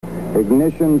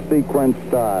Ignition sequence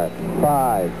start.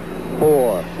 5,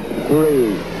 4, 3,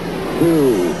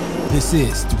 2. This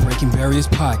is the Breaking Barriers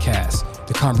Podcast,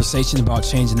 the conversation about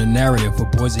changing the narrative for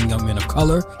boys and young men of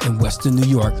color in Western New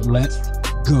York. Let's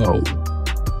go.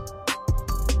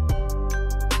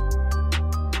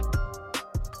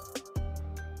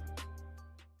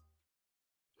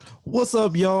 What's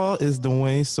up, y'all? It's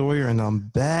Dwayne Sawyer, and I'm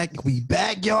back. We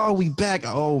back, y'all. We back.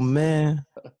 Oh, man.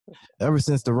 Ever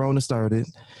since the Rona started,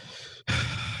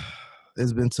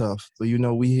 it's been tough. But, you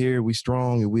know, we here, we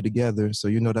strong, and we together. So,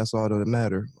 you know, that's all that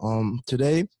matter.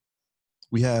 Today,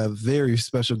 we have very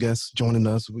special guests joining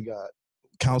us. We got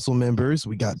council members,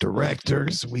 we got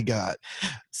directors, we got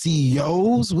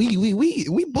CEOs. We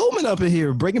booming up in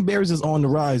here. Breaking Barriers is on the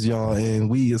rise, y'all, and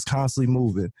we is constantly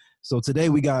moving. So today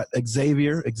we got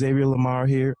Xavier Lamar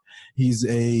here. He's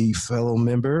a fellow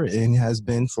member and has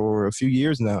been for a few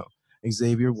years now.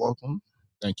 Xavier, welcome.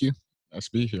 Thank you. Nice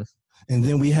to be here. And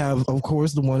then we have, of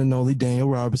course, the one and only Daniel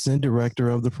Robertson,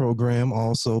 director of the program,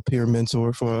 also peer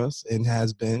mentor for us and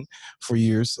has been for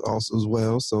years also as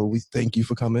well. So we thank you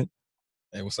for coming.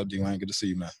 Hey, what's up, Dwayne? Good to see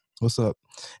you, man. What's up?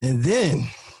 And then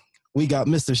we got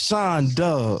Mr. Shawn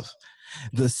Dove,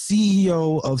 the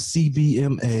CEO of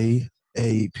CBMA,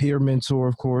 a peer mentor,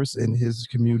 of course, in his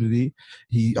community.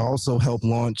 He also helped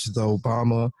launch the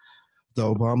Obama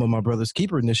My Brother's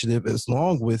Keeper initiative,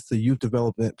 along with the youth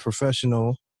development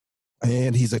professional,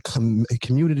 and he's a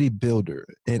community builder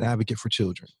and advocate for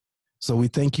children. So we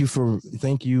thank you for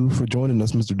joining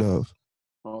us, Mr. Dove.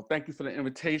 Well, thank you for the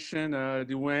invitation,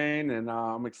 Dwayne, and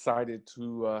I'm excited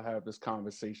to have this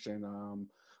conversation.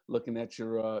 Looking at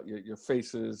your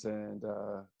faces, and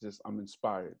I'm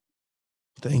inspired.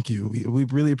 Thank you. We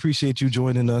really appreciate you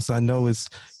joining us. I know it's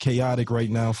chaotic right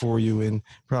now for you and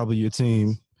probably your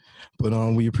team, but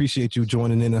we appreciate you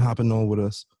joining in and hopping on with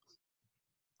us.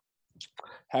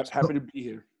 Happy to be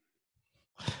here.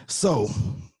 So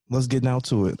let's get down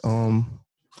to it.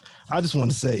 I just want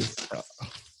to say,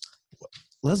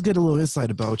 let's get a little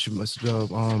insight about you, Mr. Dove.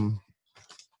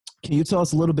 Can you tell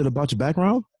us a little bit about your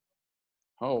background?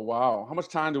 Oh, wow. How much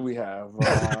time do we have?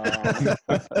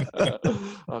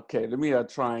 Okay, let me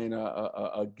try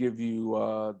and give you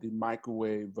the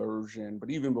microwave version. But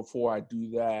even before I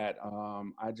do that,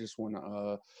 I just want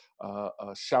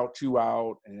to shout you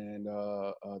out and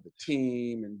the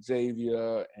team and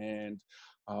Xavier. And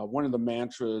one of the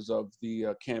mantras of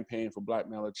the Campaign for Black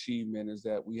Male Achievement is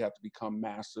that we have to become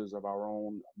masters of our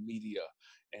own media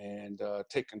and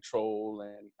take control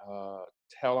and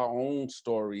tell our own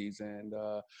stories and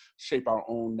shape our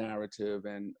own narrative.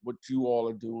 And what you all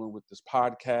are doing with this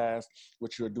podcast,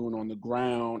 what you're doing on the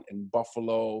ground in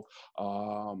Buffalo,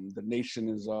 the nation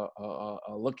is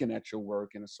looking at your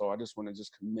work. And so I just want to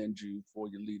just commend you for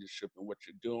your leadership and what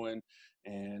you're doing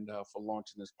and for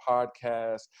launching this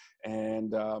podcast.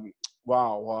 And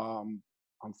wow,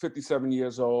 I'm 57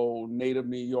 years old, native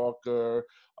New Yorker,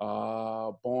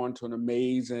 born to an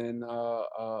amazing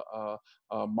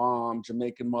mom,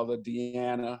 Jamaican mother,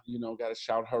 Deanna. You know, got to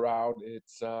shout her out.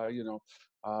 It's, a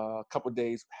couple of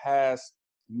days past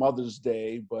Mother's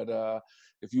Day, but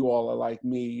if you all are like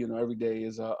me, you know, every day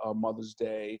is a Mother's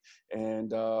Day.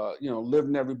 And, lived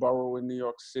in every borough in New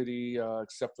York City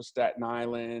except for Staten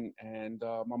Island. And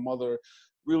my mother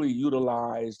really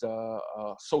utilized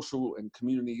social and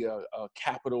community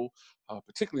capital,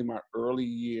 particularly in my early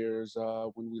years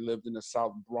when we lived in the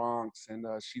South Bronx. And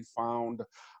she found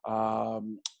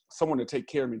someone to take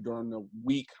care of me during the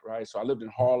week, right? So I lived in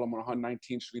Harlem on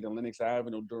 119th Street and Lenox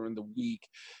Avenue during the week.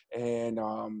 And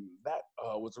that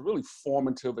was a really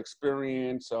formative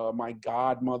experience. My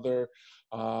godmother,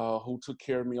 who took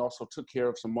care of me, also took care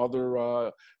of some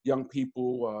other young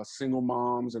people, single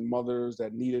moms and mothers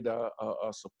that needed a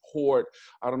support.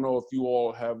 I don't know if you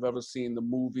all have ever seen the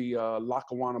movie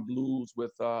Lackawanna Blues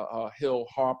with Hill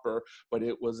Harper, but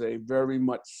it was a very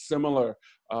much similar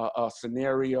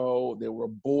scenario. There were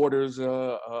boarders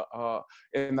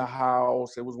in the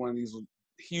house. It was one of these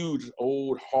huge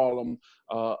old Harlem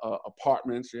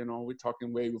apartments. You know, we're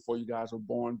talking way before you guys were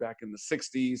born, back in the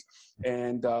 60s.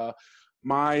 And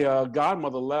my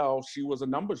godmother, Lel, she was a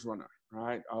numbers runner,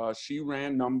 right? She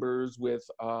ran numbers with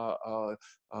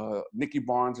Nicky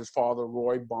Barnes' father,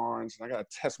 Roy Barnes. And I got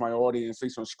to test my audience,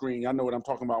 face on screen. Y'all know what I'm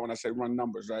talking about when I say run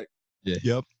numbers, right? Yeah.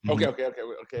 Yep.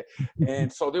 Okay.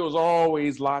 And so there was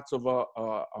always lots of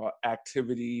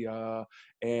activity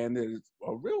and there's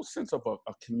a real sense of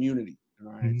a community,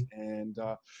 right? Mm-hmm. And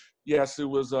yes, it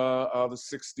was the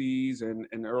 60s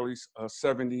and early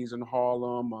 70s in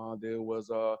Harlem. There was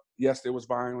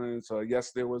violence.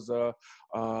 Yes, there was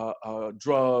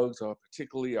drugs,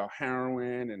 particularly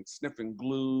heroin and sniffing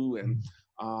glue and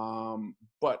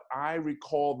But I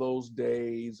recall those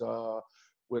days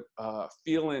with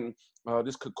feeling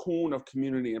this cocoon of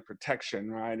community and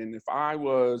protection, right? And if I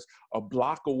was a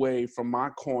block away from my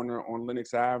corner on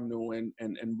Lenox Avenue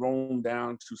and roamed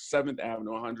down to 7th Avenue,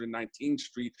 119th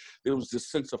Street, there was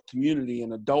this sense of community,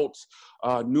 and adults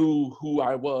knew who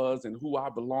I was and who I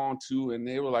belonged to. And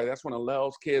they were like, that's one of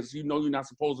Lel's kids. You know, you're not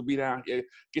supposed to be down here.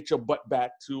 Get your butt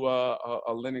back to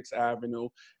Lenox Avenue.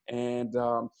 And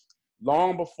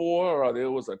long before there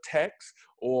was a text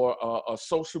or a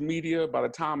social media, by the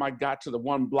time I got to the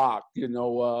one block,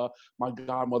 my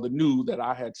godmother knew that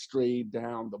I had strayed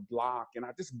down the block. And I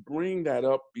just bring that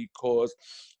up because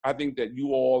I think that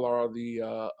you all are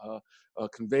the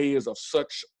conveyors of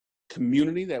such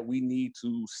community that we need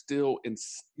to still,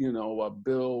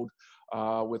 build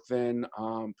within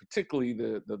particularly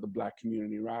the Black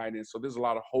community, right? And so there's a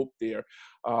lot of hope there.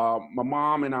 My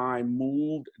mom and I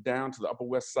moved down to the Upper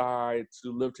West Side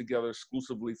to live together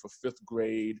exclusively for 5th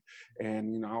grade.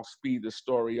 And, I'll speed the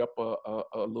story up a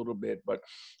little bit, but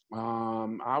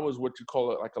I was what you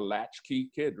call it, like a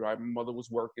latchkey kid, right? My mother was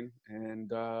working. And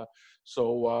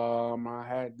so I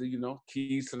had the,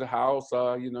 keys to the house,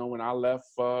 when I left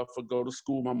for go to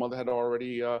school. My mother had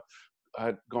already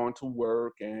had gone to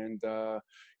work, and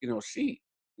she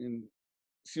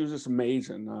was just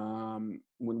amazing.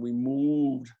 When we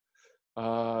moved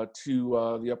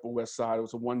to the Upper West Side, it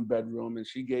was a 1-bedroom, and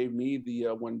she gave me the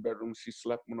 1-bedroom. She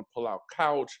slept on a pull-out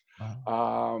couch.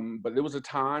 Wow. But there was a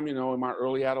time, in my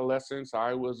early adolescence,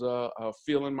 I was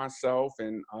feeling myself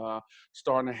and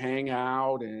starting to hang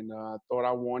out, and thought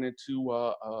I wanted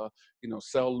to,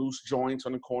 sell loose joints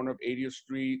on the corner of 80th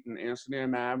Street and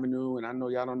Amsterdam Avenue. And I know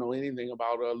y'all don't know anything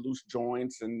about loose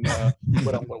joints and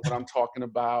what I'm talking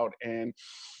about. And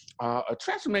a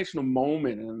transformational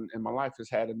moment in my life has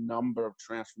had a number of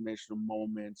transformational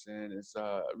moments, and it's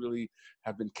really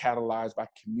have been catalyzed by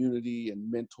community and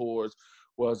mentors.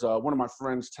 Was one of my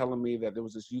friends telling me that there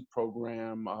was this youth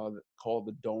program called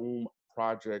the Dome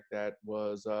Project that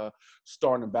was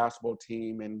starting a basketball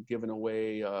team and giving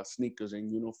away sneakers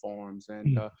and uniforms.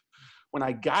 And when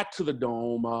I got to the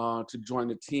Dome to join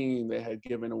the team, they had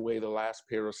given away the last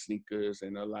pair of sneakers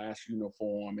and the last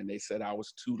uniform, and they said I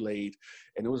was too late.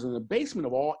 And it was in the basement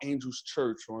of All Angels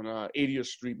Church on 80th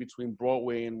Street between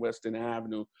Broadway and Western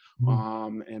Avenue,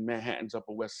 and Manhattan's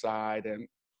Upper West Side. And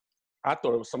I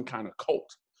thought it was some kind of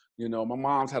cult. My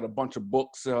mom's had a bunch of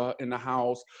books in the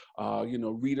house,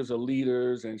 Readers are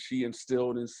Leaders, and she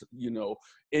instilled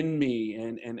in me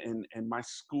and my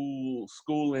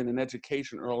schooling and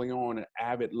education early on, an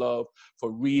avid love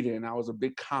for reading. I was a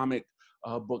big comic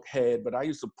book head, but I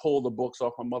used to pull the books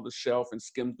off my mother's shelf and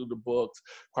skim through the books,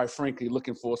 quite frankly,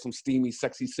 looking for some steamy,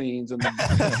 sexy scenes in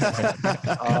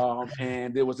the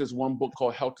and there was this one book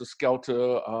called Helter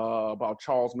Skelter about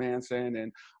Charles Manson.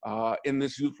 And in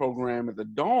this youth program at the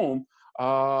Dome,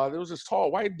 there was this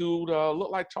tall white dude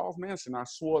looked like Charles Manson. I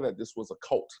swore that this was a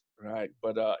cult, right?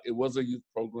 But it was a youth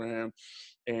program.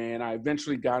 And I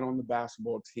eventually got on the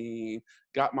basketball team,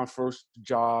 got my first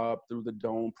job through the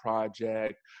Dome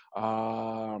Project,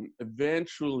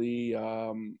 eventually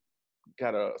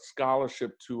got a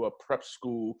scholarship to a prep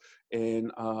school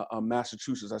in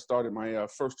Massachusetts. I started my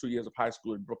first 2 years of high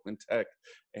school at Brooklyn Tech.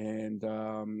 And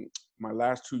my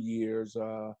last 2 years,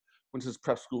 went to this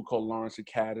prep school called Lawrence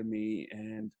Academy,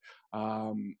 and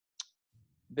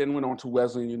then went on to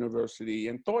Wesleyan University,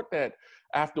 and thought that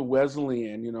after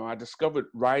Wesleyan, I discovered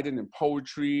writing and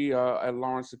poetry at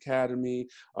Lawrence Academy.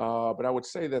 But I would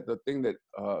say that the thing that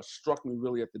struck me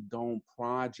really at the Dome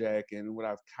Project, and what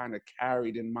I've kind of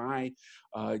carried in my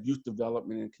youth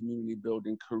development and community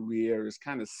building career, is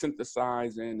kind of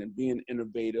synthesizing and being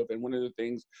innovative. And one of the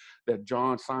things that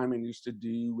John Simon used to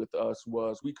do with us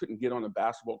was we couldn't get on a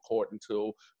basketball court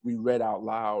until we read out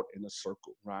loud in a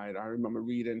circle, right? I remember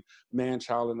reading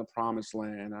Man-Child in the Promised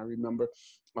Land. I remember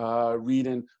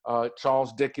reading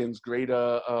Charles Dickens' Great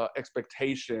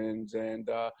Expectations. And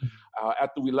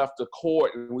after we left the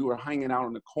court and we were hanging out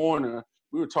in the corner,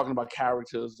 we were talking about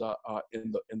characters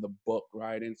in the book,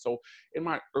 right? And so in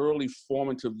my early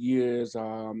formative years,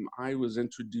 I was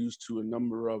introduced to a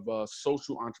number of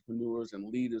social entrepreneurs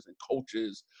and leaders and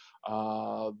coaches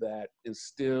that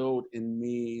instilled in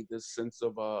me this sense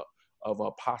of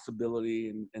a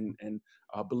possibility and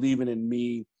believing in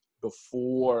me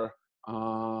before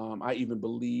I even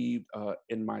believed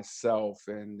in myself.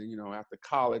 And, after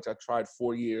college, I tried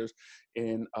 4 years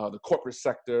in the corporate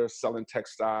sector, selling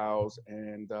textiles,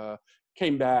 and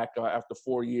came back after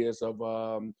 4 years of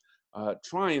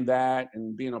trying that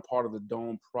and being a part of the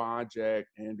Dome Project,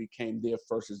 and became their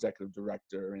first executive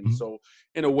director. And so,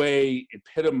 in a way,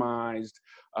 epitomized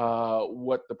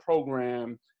what the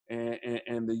program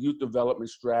and the youth development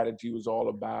strategy was all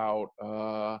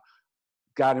about.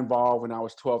 Got involved when I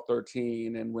was 12,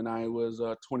 13, and when I was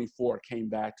 24, came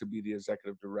back to be the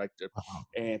executive director.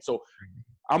 And so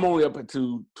I'm only up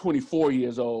to 24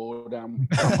 years old. I'm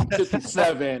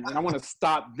 57, and I want to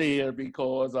stop there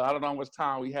because I don't know how much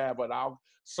time we have, but I'll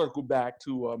circle back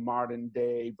to modern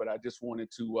day. But I just wanted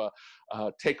to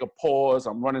take a pause.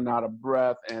 I'm running out of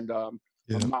breath, and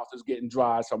my mouth is getting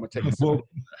dry, so I'm gonna take a sip.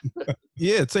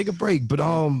 Yeah, take a break. But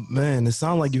man, it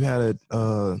sounds like you had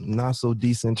a not so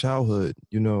decent childhood.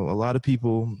 You know, a lot of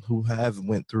people who have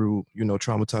went through, you know,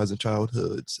 traumatizing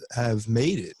childhoods have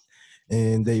made it,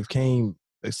 and they've came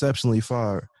exceptionally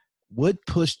far. What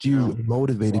pushed you,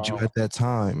 motivated you at that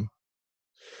time?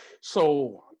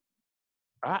 So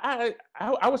I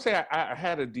would say I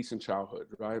had a decent childhood,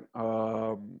 right?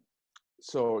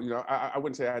 So you know, I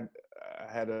wouldn't say I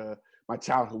had my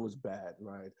childhood was bad,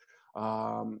 right?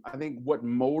 I think what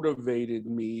motivated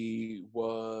me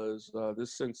was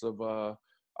this sense of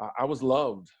I was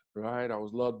loved, right? I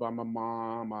was loved by my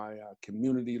mom, my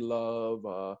community love,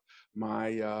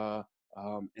 my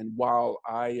and while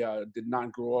I did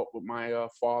not grow up with my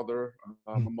father,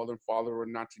 my mother and father were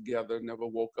not together, never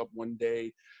woke up one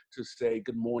day to say,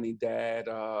 "Good morning, Dad."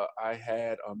 I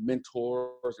had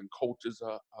mentors and coaches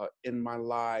in my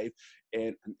life,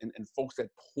 and folks that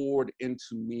poured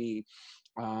into me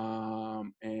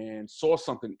and saw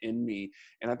something in me.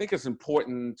 And I think it's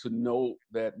important to note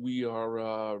that we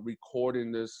are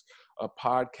recording this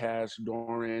podcast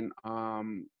during,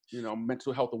 you know,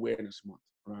 Mental Health Awareness Month.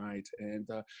 Right. And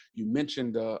you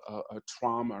mentioned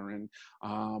trauma. And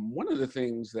one of the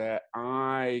things that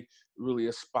I really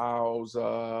espouse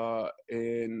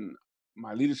in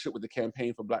my leadership with the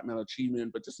Campaign for Black Male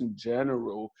Achievement, but just in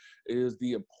general, is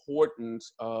the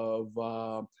importance of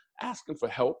asking for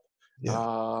help.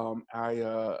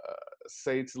 I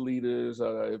say to leaders,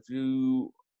 if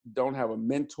you don't have a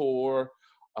mentor,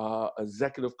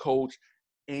 executive coach,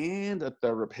 and a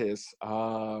therapist,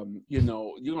 you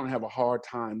know, you're gonna have a hard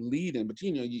time leading. But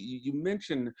you know, you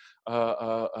mentioned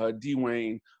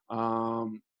Dwayne.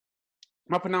 Am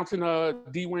I pronouncing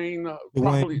Dwayne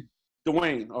properly?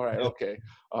 Dwayne. All right. Okay.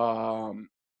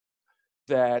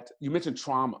 That you mentioned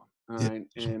trauma, right?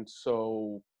 And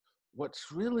so,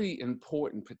 what's really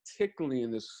important, particularly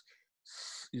in this,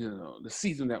 you know, the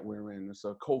season that we're in, this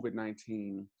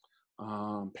COVID-19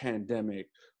 pandemic,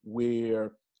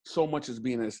 where so much is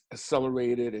being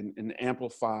accelerated and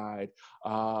amplified,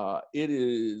 it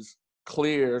is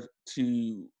clear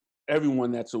to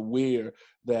everyone that's aware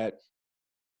that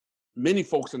many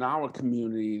folks in our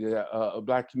community, the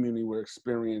Black community, were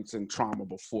experiencing trauma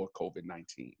before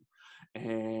COVID-19.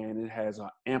 And it has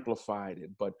amplified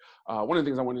it. But one of the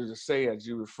things I wanted to say, as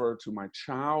you refer to my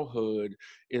childhood,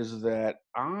 is that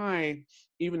I,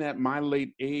 even at my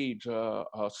late age,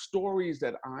 stories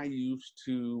that I used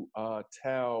to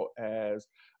tell as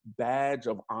badge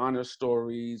of honor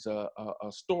stories,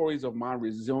 stories of my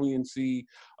resiliency.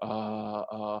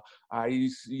 I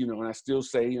used, you know, and I still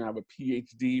say, you know, I have a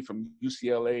PhD from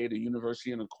UCLA, the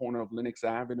university in the corner of Lenox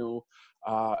Avenue.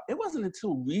 It wasn't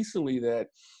until recently that,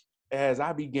 as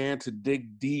I began to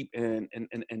dig deep and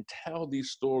tell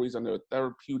these stories under a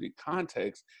therapeutic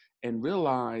context, and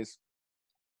realize,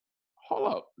 hold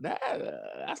up,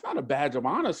 that's not a badge of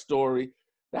honor story.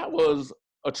 That was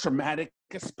a traumatic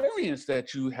experience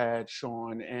that you had,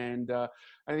 Shawn. And I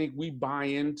think we buy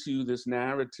into this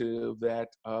narrative that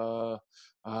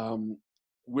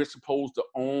we're supposed to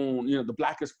own, you know, the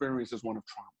Black experience is one of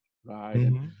trauma, right?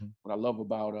 And what I love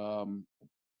about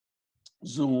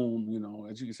Zoom, you know,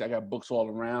 as you can see, I got books all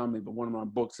around me, but one of my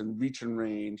books in reach and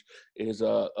range is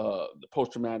the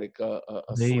post-traumatic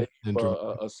slave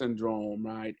syndrome,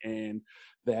 right? And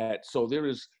that, so there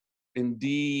is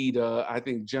indeed, I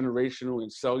think, generational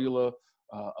and cellular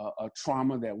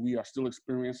trauma that we are still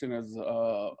experiencing as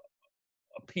a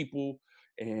people,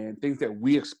 and things that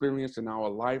we experienced in our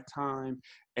lifetime.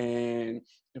 And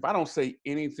if I don't say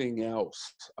anything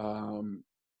else,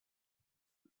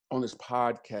 on this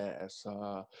podcast,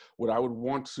 what I would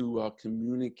want to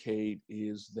communicate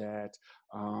is that,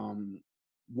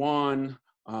 one,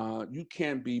 you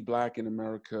can't be Black in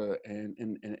America and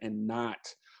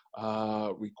not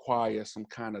require some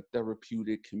kind of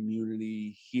therapeutic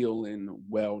community healing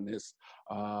wellness.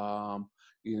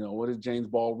 What did James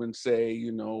Baldwin say?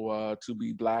 To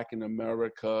be black in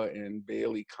America and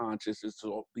barely conscious is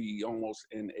to be almost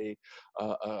in a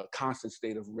constant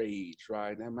state of rage,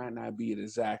 right? That might not be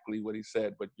exactly what he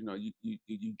said, but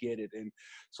you get it, and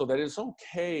so that it's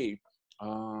okay.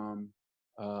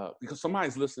 Because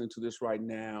somebody's listening to this right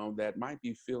now that might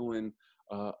be feeling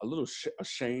a little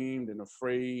ashamed and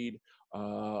afraid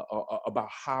about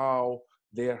how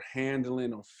they're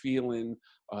handling or feeling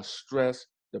stress,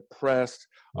 depressed,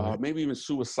 Right. maybe even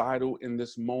suicidal in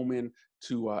this moment,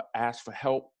 to ask for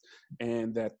help.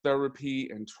 And that therapy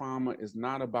and trauma is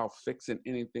not about fixing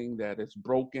anything that is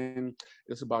broken.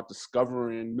 It's about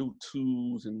discovering new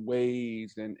tools and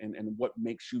ways and what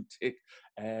makes you tick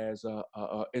as a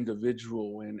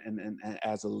individual and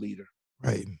as a leader.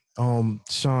 Right.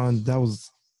 Shawn, that was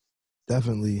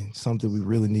definitely something we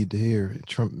really need to hear.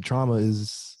 Trauma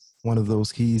is one of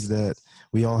those keys that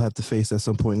we all have to face at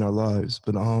some point in our lives.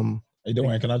 But Hey,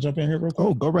 Dwayne, can I jump in here real quick?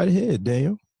 oh, go right ahead,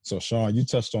 Daniel. So, Shawn, you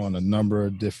touched on a number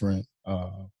of different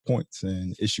points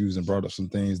and issues and brought up some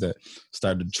things that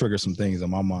started to trigger some things in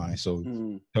my mind. So,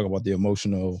 talk about the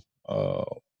emotional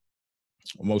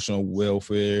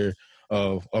welfare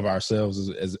of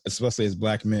ourselves, as especially as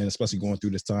Black men, especially going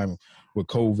through this time with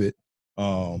COVID.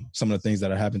 Some of the things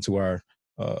that are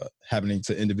happening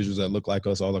to individuals that look like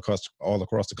us all across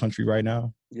the country right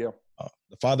now. Yeah.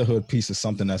 The fatherhood piece is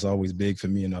something that's always big for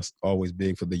me, and that's always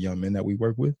big for the young men that we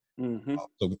work with.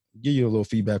 So give you a little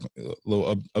feedback, a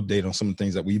little update on some of the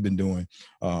things that we've been doing.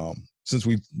 Since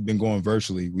we've been going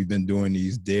virtually, we've been doing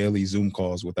these daily Zoom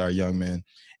calls with our young men,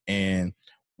 and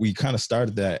we kind of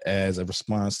started that as a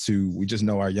response to, we just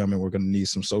know our young men were going to need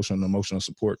some social and emotional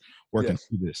support working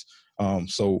through this.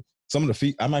 So some of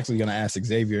the I'm actually going to ask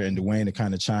Xavier and Dwayne to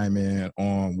kind of chime in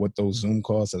on what those Zoom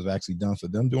calls have actually done for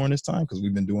them during this time, because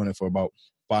we've been doing it for about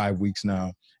 5 weeks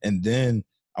now. And then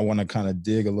I want to kind of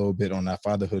dig a little bit on that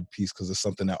fatherhood piece, because it's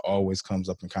something that always comes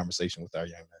up in conversation with our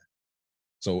young men.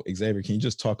 So Xavier, can you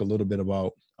just talk a little bit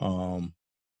about,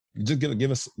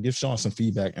 just give Shawn some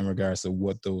feedback in regards to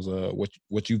what those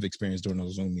what you've experienced during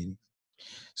those Zoom meetings?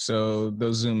 So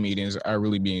those Zoom meetings, I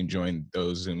really be enjoying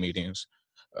those Zoom meetings.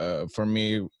 For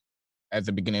me, at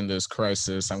the beginning of this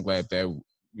crisis, I'm glad that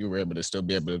we were able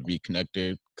to be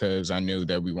connected, because I knew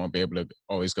that we won't be able to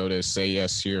always go to Say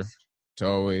Yes here, to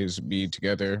always be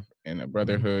together in a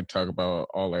brotherhood, talk about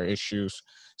all our issues.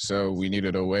 So we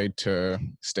needed a way to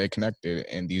stay connected,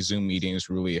 and these Zoom meetings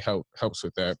really helps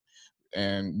with that.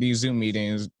 And these Zoom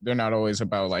meetings, they're not always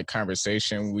about like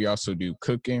conversation. We also do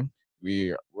cooking.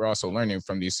 We're also learning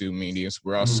from these Zoom meetings.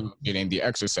 We're also getting the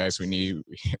exercise we need.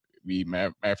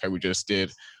 Matter of fact, we just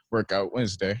did Workout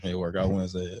Wednesday. Hey, Workout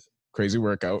Wednesday. Crazy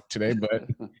workout today, but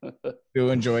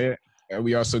still enjoy it.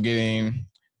 We also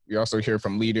hear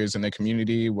from leaders in the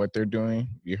community, what they're doing.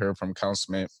 We heard from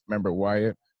Councilman Member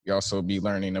Wyatt. We also be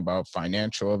learning about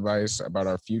financial advice, about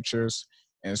our futures.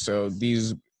 And so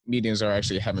these meetings are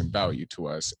actually having value to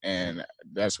us, and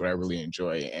that's what I really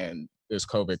enjoy. And this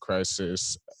COVID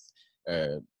crisis,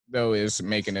 though, is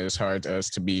making it as hard to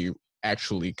us to be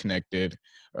actually connected.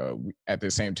 At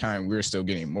the same time, we're still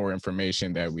getting more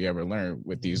information that we ever learned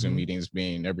with these Zoom meetings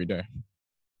being every day.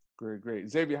 Great.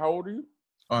 Xavier, how old are you?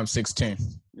 Oh, I'm 16.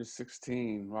 You're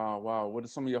 16. Wow. What are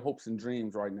some of your hopes and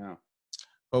dreams right now?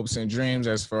 Hopes and dreams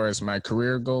as far as my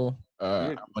career goal.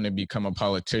 I want to become a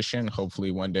politician,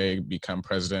 hopefully one day become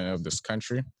president of this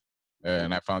country.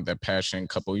 And I found that passion a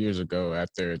couple years ago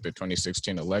after the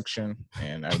 2016 election,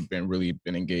 and I've been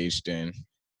engaged in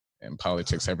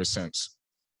politics ever since.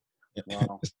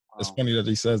 Wow. It's funny that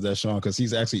he says that, Shawn, because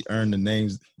he's actually earned the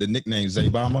nickname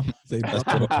Zaybama.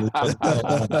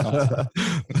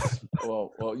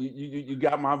 Well, you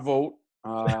got my vote,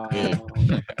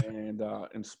 and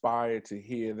inspired to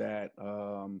hear that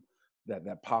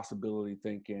that possibility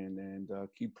thinking, and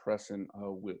keep pressing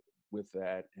with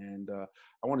that. And I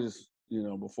want to just,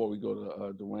 before we go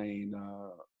to Dwayne,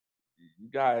 you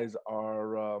guys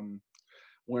are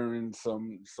wearing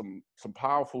some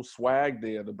powerful swag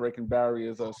there. The Breaking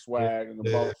Barriers swag and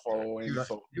the buffalo, and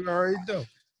so You already know.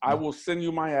 I will send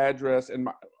you my address and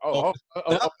my. It's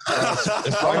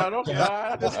right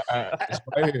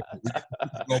here.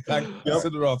 Gonna pack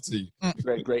send it off to you.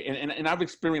 Great. And I've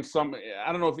experienced some.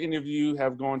 I don't know if any of you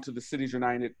have gone to the Cities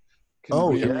United.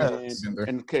 Oh, yes.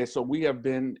 And okay, so we have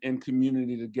been in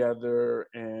community together,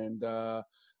 and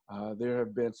there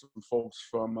have been some folks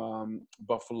from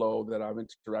Buffalo that I've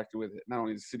interacted with, not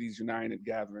only the Cities United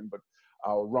gathering, but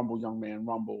our Rumble Young Man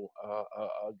Rumble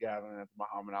gathering at the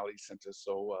Muhammad Ali Center.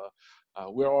 So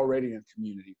we're already in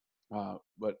community.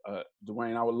 But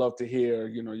Dwayne, I would love to hear,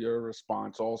 your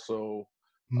response also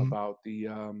about the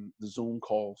Zoom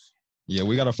calls. Yeah,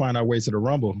 we got to find our way to the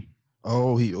Rumble.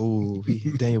 Daniel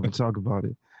been talking about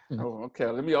it. Oh, okay.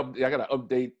 I got to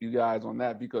update you guys on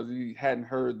that because we hadn't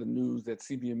heard the news that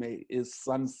CBMA is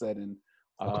sunsetting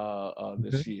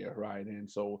this year, right? And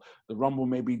so the Rumble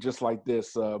may be just like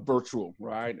this, virtual,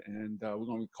 right? And we're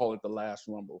going to call it the last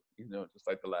Rumble, just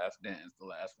like the last dance, the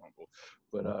last Rumble.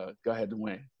 But go ahead,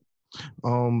 Dwayne.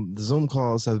 The Zoom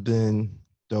calls have been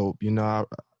dope.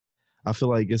 I feel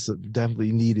like it's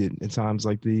definitely needed in times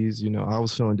like these. I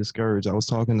was feeling discouraged. I was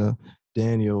talking to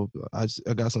Daniel. I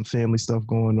got some family stuff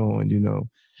going on.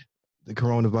 The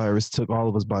coronavirus took all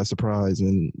of us by surprise,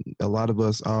 and a lot of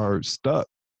us are stuck.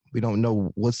 We don't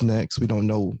know what's next. We don't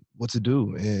know what to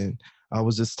do. And I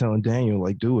was just telling Daniel,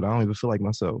 like, dude, I don't even feel like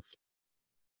myself.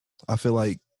 I feel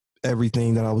like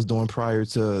everything that I was doing prior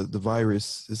to the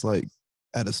virus is like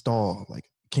at a stall. Like,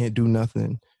 can't do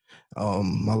nothing.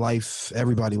 My life,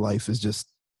 everybody's life is just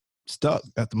stuck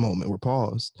at the moment. We're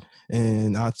paused.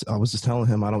 And I was just telling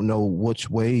him I don't know which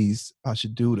ways I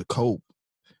should do to cope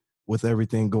with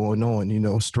everything going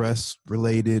on, stress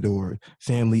related or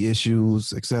family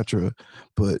issues, etc.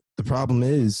 But the problem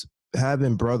is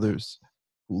having brothers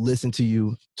who listen to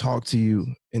you, talk to you,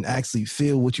 and actually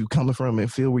feel what you're coming from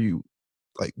and feel where you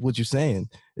like what you're saying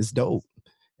is dope.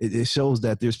 It shows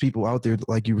that there's people out there,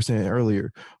 like you were saying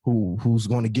earlier, who's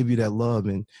going to give you that love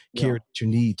and care that you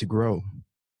need to grow.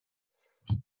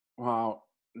 Wow.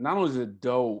 Not only is it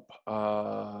dope,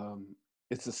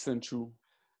 it's essential.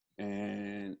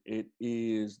 And it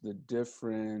is the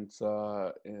difference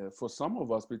for some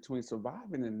of us between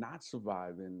surviving and not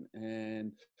surviving.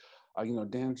 And,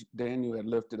 Daniel had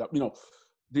lifted up,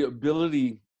 the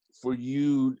ability for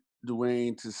you,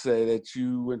 Dwayne, to say that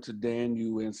you went to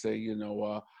Daniel and say,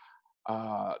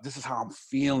 this is how I'm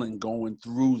feeling going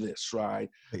through this, right?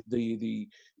 The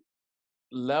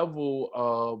level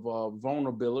of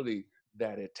vulnerability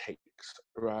that it takes,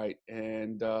 right?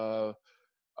 And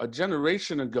a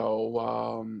generation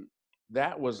ago,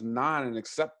 that was not an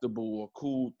acceptable or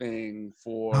cool thing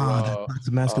for That's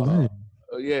masculinity.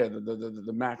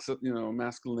 the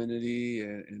masculinity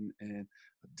and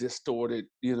distorted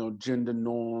gender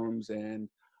norms, and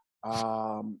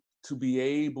to be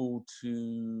able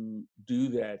to do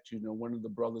that. One of the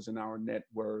brothers in our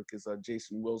network is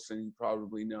Jason Wilson, you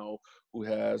probably know, who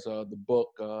has the book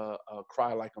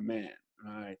Cry Like a Man,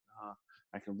 right?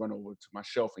 I can run over to my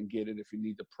shelf and get it if you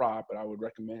need the prop, but I would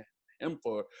recommend him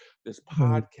for this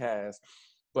podcast.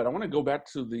 But I want to go back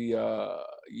to the,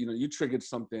 you triggered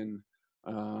something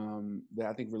that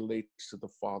I think relates to the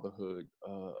fatherhood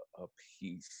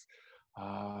piece.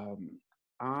 Like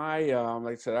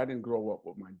I said, I didn't grow up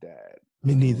with my dad.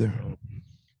 Me neither.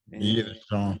 Me neither,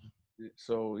 Shawn.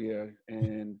 So yeah,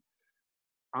 and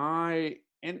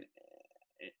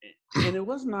it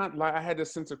was not like I had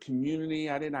this sense of community.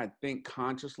 I did not think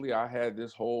consciously I had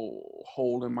this whole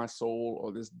hole in my soul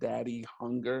or this daddy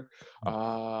hunger.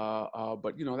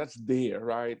 But that's there,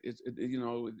 right?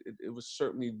 It was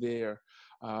certainly there.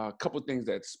 A couple of things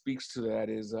that speaks to that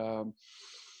is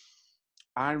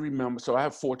I remember. So I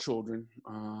have 4 children.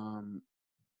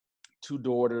 2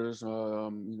 daughters.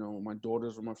 My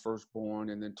daughters were my firstborn,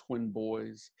 and then twin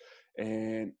boys.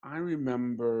 And I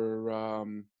remember.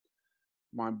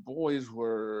 My boys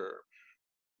were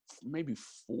maybe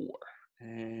 4,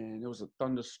 and there was a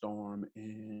thunderstorm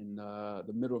in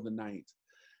the middle of the night.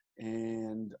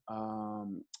 And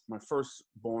my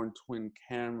firstborn twin,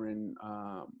 Cameron,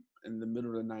 in the middle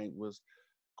of the night was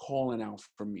calling out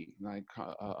for me, like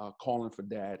calling for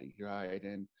daddy, right?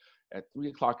 And at 3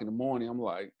 o'clock in the morning, I'm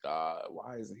like, God,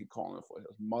 why isn't he calling for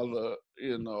his mother?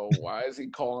 Why is he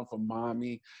calling for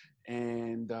mommy?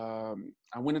 And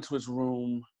I went into his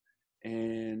room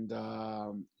and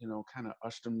kind of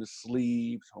ushered him to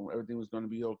sleep. So everything was going to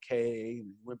be okay. And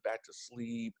he went back to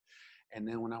sleep. And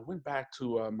then when I went back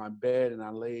to my bed and I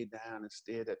laid down and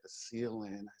stared at the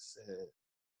ceiling, I said,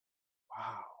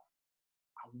 wow,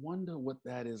 I wonder what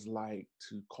that is like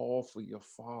to call for your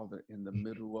father in the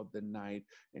middle of the night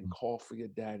and call for your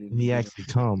daddy. And he actually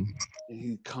comes. And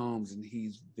he comes and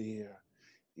he's there.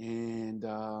 And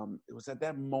it was at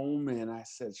that moment I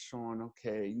said, Shawn,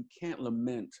 okay, you can't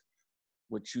lament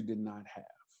what you did not have,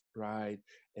 right?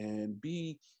 And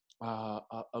be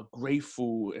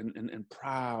grateful and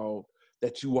proud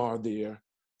that you are there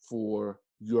for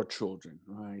your children,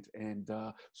 right? And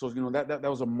so that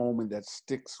was a moment that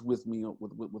sticks with me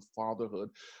with fatherhood.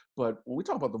 But when we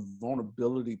talk about the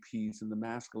vulnerability piece and the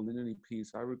masculinity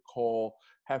piece, I recall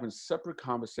having separate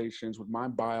conversations with my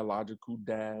biological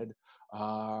dad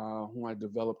who I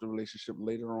developed a relationship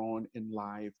later on in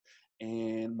life,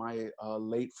 and my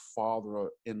late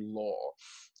father-in-law.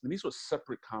 And these were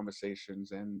separate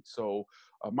conversations. And so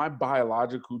my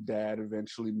biological dad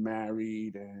eventually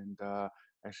married and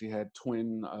actually had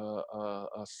twin a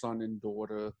son and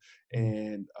daughter.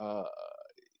 And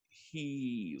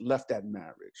he left that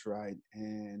marriage, right?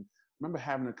 And I remember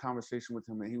having a conversation with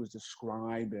him, and he was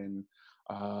describing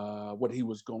what he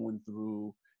was going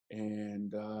through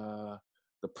and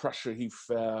the pressure he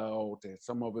felt. And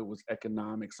some of it was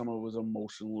economic, some of it was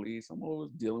emotionally, some of it was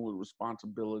dealing with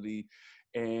responsibility.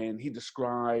 And he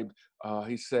described,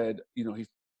 he said, he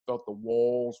felt the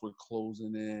walls were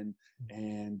closing in,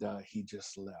 and he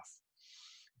just left.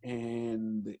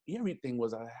 And the eerie thing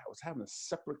was, I was having a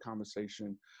separate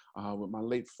conversation with my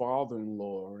late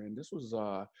father-in-law, and this was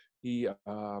he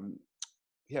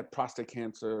had prostate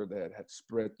cancer that had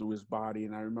spread through his body.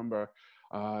 And I remember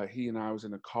he and I was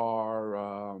in a car,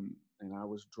 and I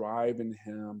was driving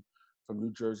him from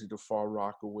New Jersey to Far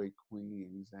Rockaway,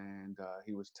 Queens, and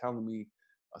he was telling me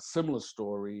a similar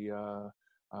story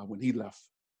when he left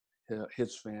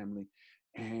his family.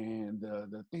 And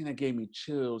the thing that gave me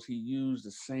chills, he used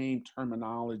the same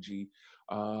terminology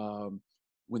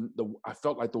when I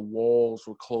felt like the walls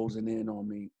were closing in on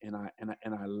me, and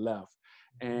I left.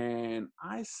 And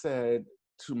I said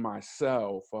to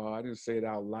myself, I didn't say it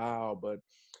out loud, but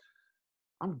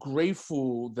I'm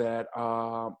grateful that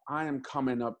I am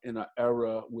coming up in an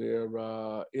era where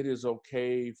it is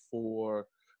okay for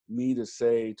me to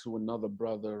say to another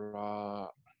brother, I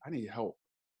need help.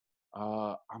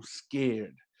 I'm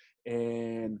scared.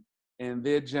 And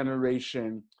their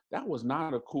generation, that was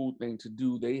not a cool thing to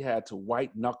do. They had to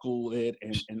white knuckle it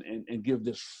and give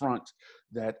this front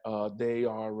that they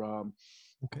are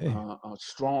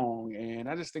strong. And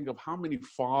I just think of how many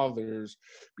fathers,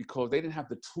 because they didn't have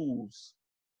the tools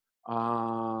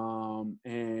and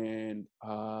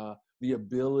the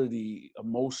ability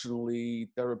emotionally,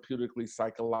 therapeutically,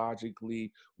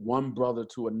 psychologically, one brother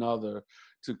to another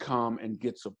to come and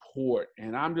get support.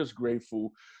 And I'm just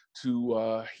grateful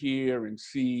to hear and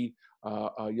see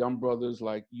young brothers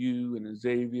like you and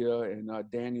Xavier and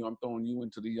Daniel. I'm throwing you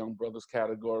into the young brothers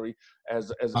category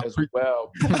as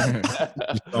well.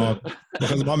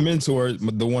 Because my mentor,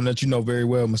 the one that you know very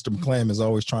well, Mr. McClam, is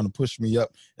always trying to push me up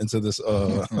into this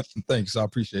thanks. I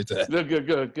appreciate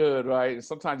that. Good, right?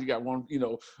 Sometimes you got one,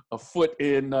 a foot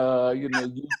in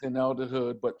youth and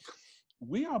elderhood, but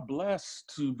we are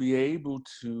blessed to be able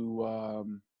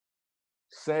to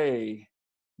say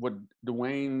what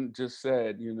Dwayne just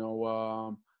said.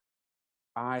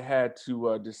 I had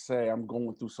to just say I'm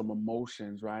going through some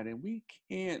emotions, right? And we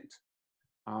can't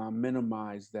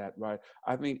minimize that, right?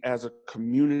 I think as a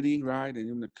community, right, and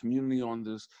in the community on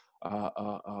this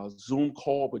Zoom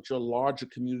call, but your larger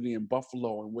community in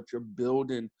Buffalo and what you're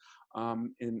building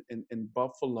in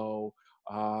Buffalo,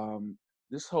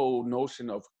 this whole notion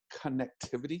of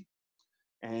connectivity,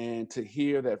 and to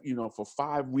hear that, for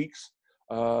 5 weeks,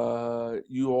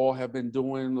 you all have been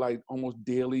doing like almost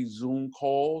daily Zoom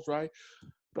calls, right?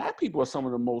 Black people are some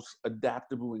of the most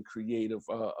adaptable and creative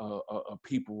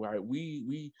people, right?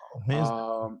 We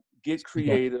get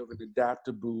creative and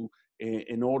adaptable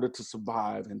in order to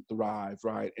survive and thrive,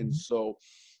 right? And so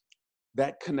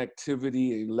that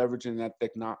connectivity and leveraging that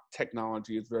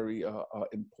technology is very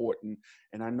important.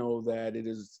 And I know that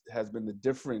has been the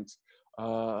difference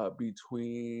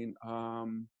between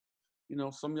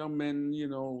some young men,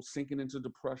 sinking into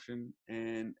depression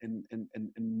and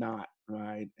not,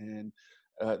 right? And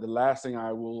the last thing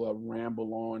I will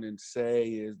ramble on and say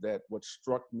is that what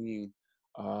struck me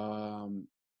from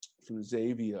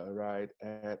Xavier, right,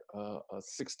 at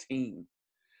 16,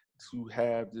 to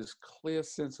have this clear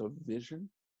sense of vision,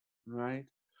 right,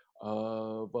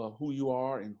 of who you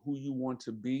are and who you want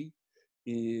to be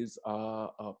is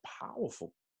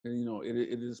powerful. And,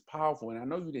 it is powerful. And I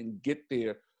know you didn't get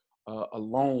there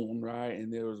alone, right?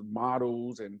 And there's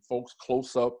models and folks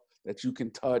close up that you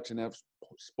can touch and have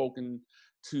spoken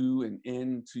to and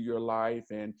into your life.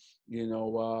 And,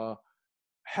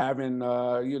 having,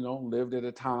 lived at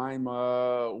a time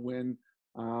when,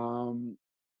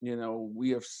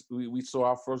 we saw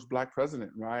our first Black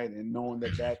president, right? And knowing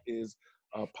that is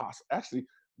possible. Actually,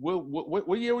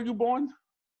 what year were you born?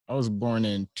 I was born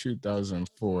in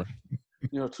 2004.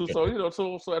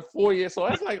 So at 4 years, so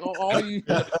that's like all you,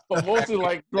 but mostly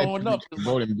like growing up.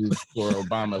 Voting for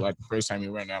Obama, like the first time he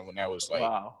ran out when that was like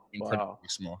incredibly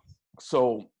small.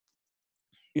 So,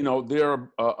 there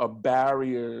are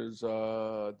barriers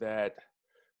that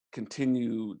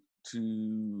continue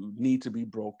to need to be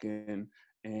broken,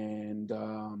 and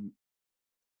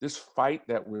this fight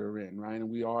that we're in, right? And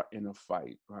we are in a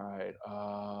fight, right?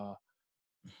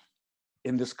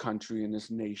 In this country, in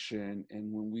this nation.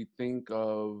 And when we think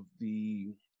of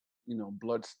the,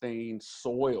 bloodstained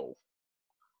soil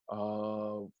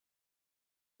of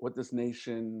what this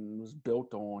nation was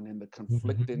built on and the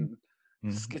conflicting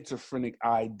schizophrenic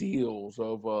ideals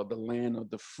of the land of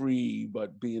the free,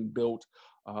 but being built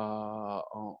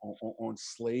on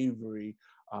slavery.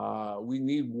 We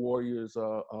need warriors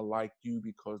like you,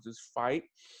 because this fight,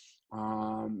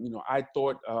 I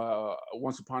thought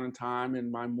once upon a time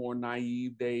in my more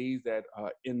naive days that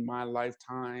in my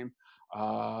lifetime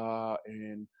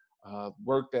and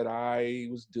work that I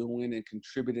was doing and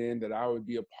contributing, that I would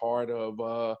be a part of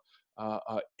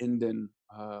ending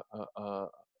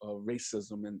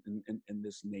racism in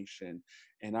this nation.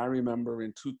 And I remember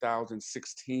in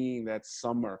 2016, that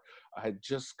summer, I had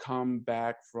just come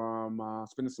back from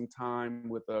spending some time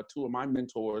with two of my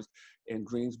mentors in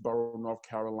Greensboro, North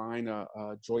Carolina,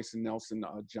 Joyce and Nelson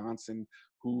Johnson,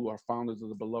 who are founders of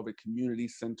the Beloved Community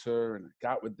Center. And I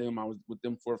got with them. I was with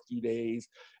them for a few days.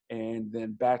 And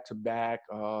then back to back,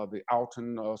 the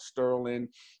Alton Sterling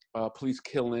police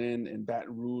killing in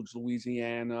Baton Rouge,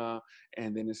 Louisiana.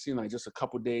 And then it seemed like just a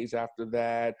couple days after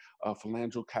that,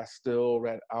 Philando Castile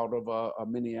right out of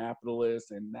Minneapolis.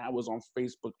 And that was on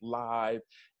Facebook Live.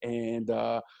 And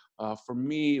for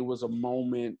me, it was a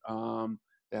moment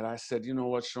that I said, you know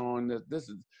what, Shawn, this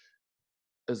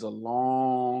is a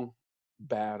long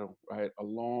battle, right? A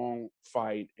long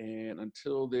fight. And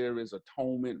until there is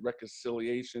atonement,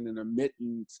 reconciliation, and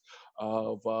admittance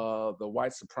of the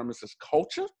white supremacist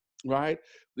culture, right?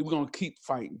 We're going to keep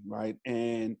fighting, right?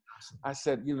 And I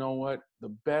said, you know what? The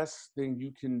best thing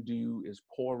you can do is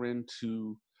pour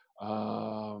into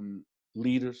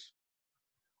leaders,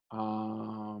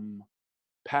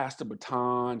 pass the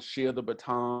baton, share the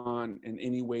baton in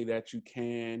any way that you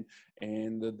can.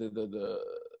 And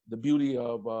the beauty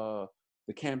of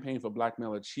the Campaign for Black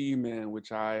Male Achievement,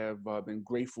 which I have been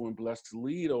grateful and blessed to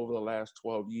lead over the last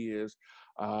 12 years,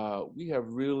 we have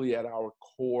really at our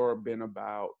core been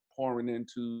about pouring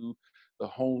into the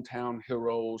hometown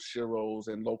heroes, sheroes,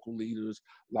 and local leaders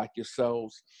like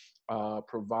yourselves,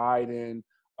 providing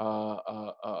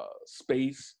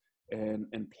space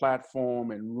and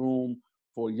platform and room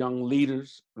for young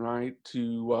leaders, right,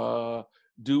 to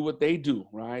do what they do,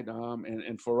 right,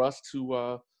 and for us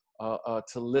to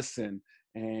listen.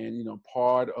 And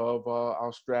part of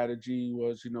our strategy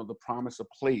was the promise of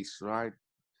place, right?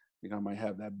 I think I might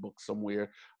have that book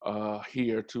somewhere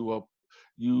here to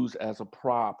use as a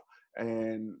prop.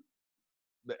 And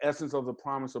the essence of the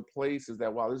promise of place is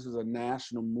that while this is a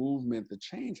national movement, the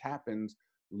change happens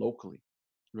locally,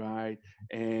 right?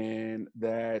 And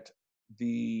that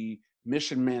the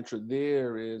mission mantra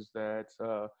there is that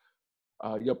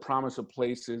your promise of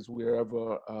place is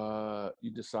wherever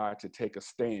you decide to take a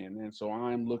stand. And so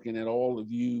I'm looking at all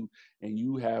of you, and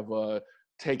you have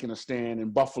taken a stand in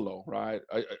Buffalo, right?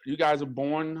 You guys are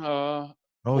born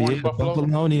Oh born yeah, in Buffalo?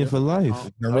 Buffalonian Yeah. for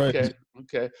life. Okay,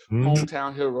 okay. Mhm.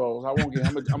 Hometown heroes. I won't get.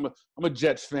 I'm a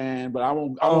Jets fan, but I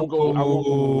won't go. Oh,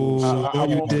 I no,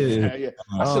 you won't. did. Yeah.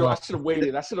 I Oh. should have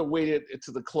waited. I should have waited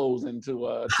to the closing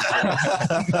to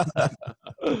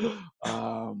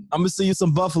I'm gonna see you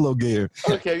some Buffalo gear.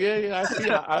 Okay, yeah.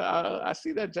 I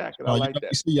see that jacket. I like We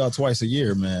that. see y'all twice a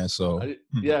year, man. So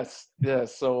Yes.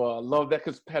 So love that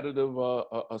competitive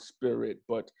spirit.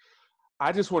 But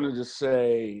I just wanted to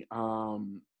say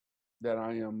that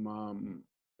I am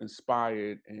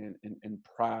inspired and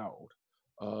proud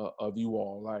of you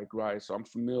all. Like, right. So I'm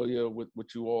familiar with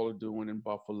what you all are doing in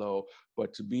Buffalo,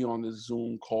 but to be on this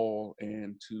Zoom call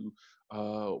and to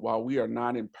while we are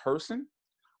not in person,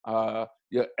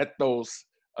 your ethos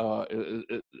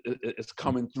it's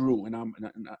coming through, and I'm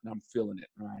feeling it,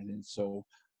 right? And so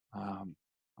I'm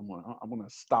gonna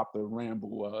stop the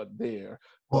ramble there.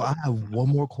 Well, But I have one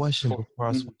more question before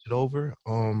I switch it over.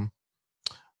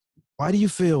 Why do you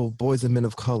feel boys and men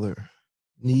of color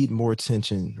need more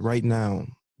attention right now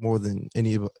more than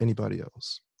anybody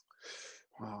else?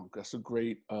 Wow, that's a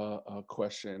great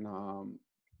question.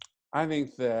 I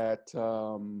think that,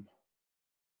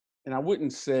 and I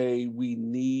wouldn't say we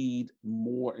need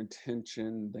more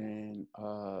attention than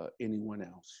anyone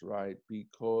else, right?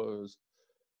 Because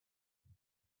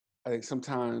I think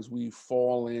sometimes we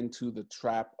fall into the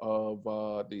trap of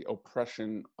the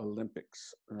oppression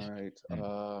Olympics, right?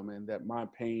 And that my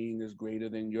pain is greater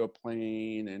than your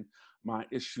pain, and my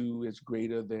issue is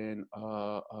greater than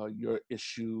your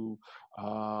issue.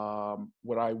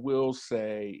 What I will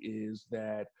say is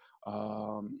that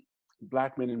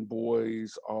Black men and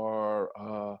boys are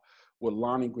what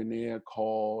Lonnie Grenier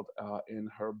called in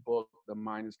her book, The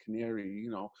Mind is Canary.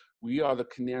 We are the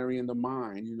canary in the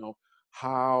mine.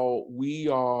 How we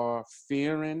are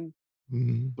fearing,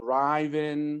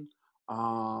 thriving,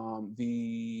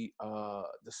 the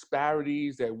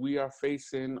disparities that we are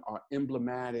facing are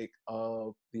emblematic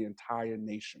of the entire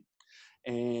nation.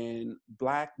 And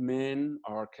Black men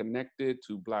are connected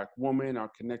to Black women,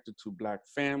 are connected to Black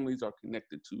families, are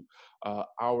connected to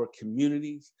our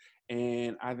communities.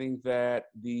 And I think that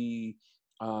the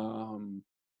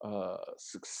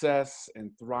success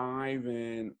and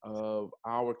thriving of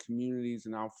our communities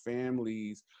and our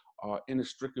families are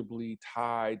inextricably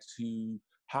tied to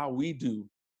how we do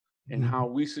and how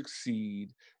we succeed,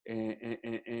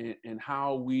 and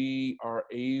how we are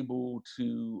able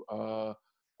to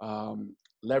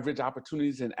leverage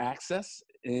opportunities and access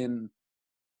in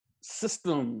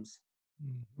systems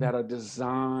that are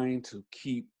designed to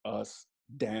keep us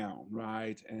down,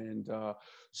 right? And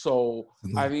so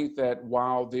I think that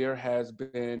while there has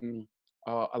been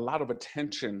a lot of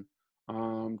attention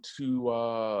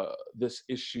to this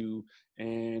issue,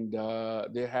 and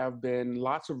there have been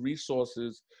lots of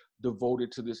resources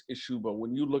devoted to this issue, but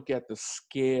when you look at the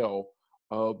scale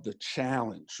of the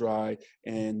challenge, right,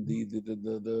 and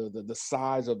the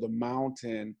size of the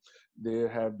mountain, there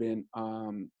have been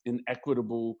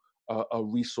inequitable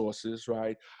resources,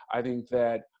 right? I think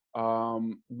that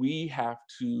we have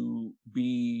to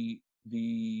be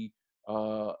if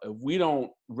we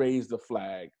don't raise the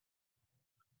flag,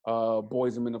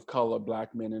 boys and men of color,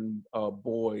 Black men and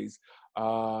boys,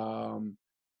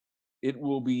 it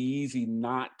will be easy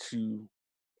not to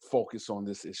focus on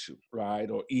this issue, right?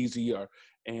 Or easier.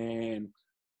 And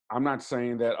I'm not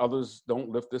saying that others don't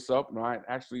lift this up, right?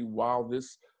 Actually, while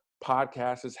this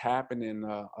podcast is happening,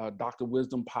 Dr.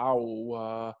 Wisdom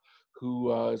Powell,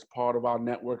 who is part of our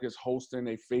network, is hosting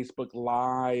a Facebook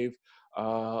Live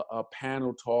a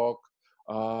panel talk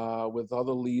with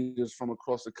other leaders from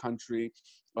across the country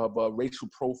of racial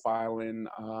profiling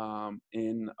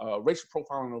racial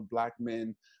profiling of Black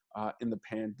men in the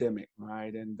pandemic,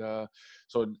 right? And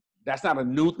so that's not a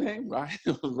new thing, right?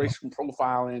 Racial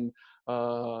profiling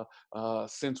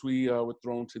since we were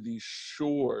thrown to these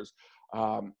shores.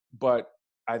 But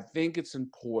I think it's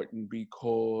important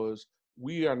because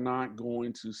we are not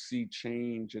going to see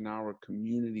change in our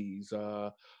communities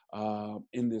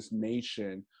in this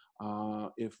nation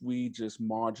if we just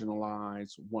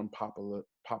marginalize one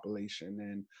population,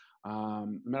 and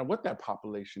no matter what that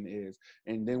population is.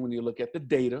 And then when you look at the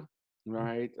data,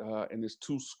 right, and there's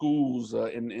two schools,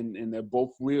 and they're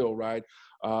both real, right?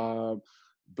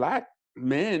 Black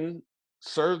men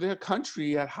serve their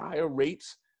country at higher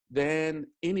rates than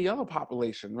any other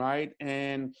population, right?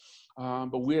 And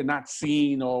but we're not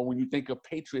seen, or when you think of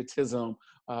patriotism,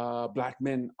 Black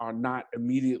men are not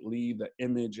immediately the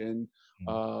image and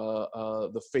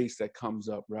the face that comes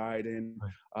up, right? And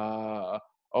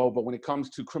but when it comes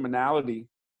to criminality,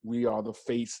 we are the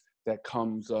face that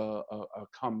comes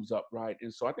up, right?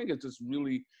 And so I think it's just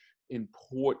really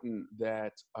important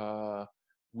that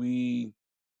we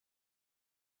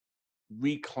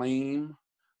reclaim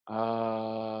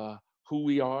who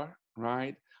we are,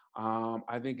 right?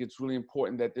 I think it's really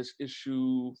important that this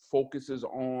issue focuses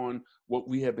on what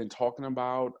we have been talking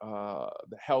about,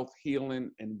 the health,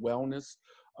 healing, and wellness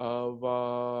of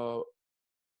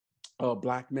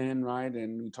Black men, right?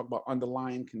 And we talk about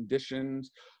underlying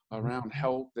conditions around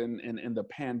health and the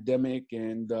pandemic.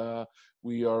 And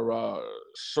we are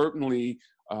certainly,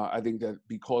 I think that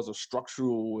because of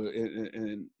structural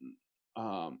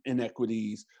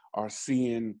inequities, are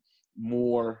seeing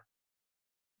more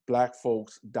Black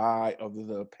folks die of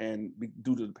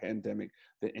due to the pandemic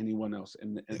than anyone else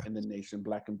in the nation,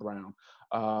 Black and brown.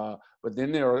 But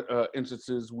then there are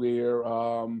instances where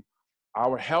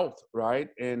our health, right,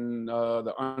 and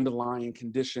the underlying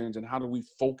conditions, and how do we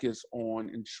focus on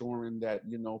ensuring that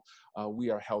we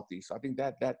are healthy. So I think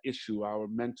that issue, our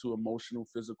mental, emotional,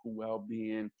 physical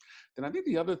well-being. Then I think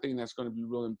the other thing that's going to be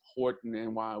real important,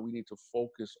 and why we need to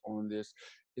focus on this,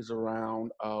 is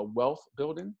around wealth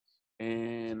building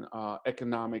and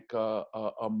economic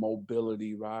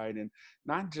mobility, right? And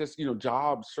not just,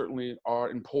 jobs certainly are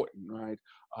important, right?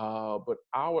 But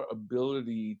our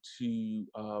ability to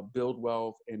build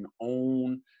wealth and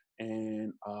own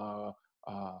and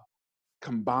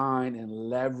combine and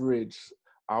leverage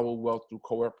our wealth through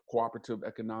cooperative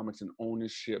economics and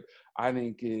ownership, I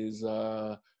think is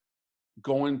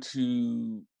going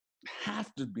to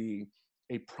have to be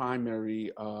a primary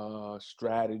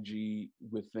strategy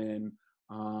within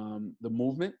the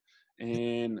movement.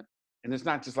 And And it's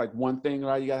not just like one thing,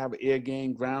 right? You got to have an air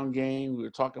game, ground game. We were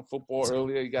talking football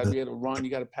earlier. You got to be able to run. You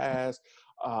got to pass.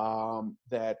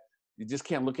 That you just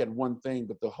can't look at one thing.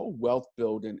 But the whole wealth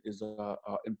building is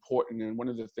important. And one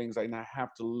of the things I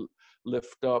have to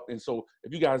lift up. And so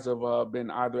if you guys have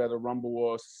been either at a Rumble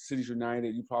or Cities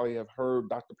United, you probably have heard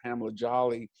Dr. Pamela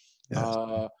Jolly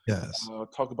talk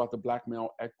about the Black Male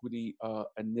Equity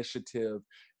Initiative.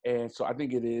 And so I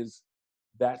think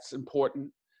that's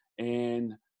important.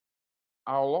 And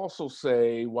I'll also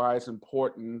say why it's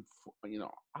important.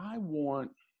 I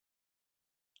want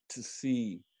to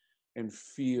see and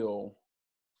feel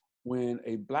when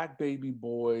a Black baby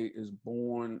boy is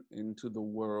born into the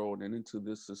world and into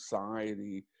this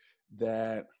society,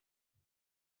 that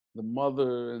the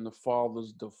mother and the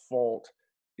father's default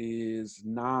is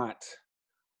not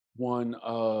one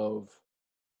of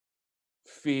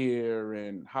fear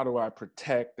and how do I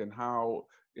protect and how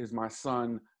is my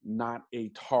son not a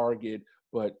target,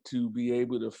 but to be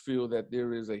able to feel that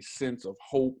there is a sense of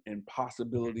hope and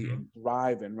possibility and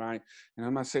thriving, right? And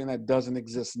I'm not saying that doesn't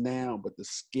exist now, but the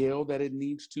scale that it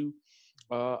needs to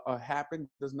happen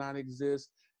does not exist.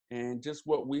 And just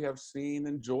what we have seen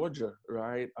in Georgia,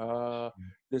 right?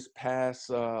 This past,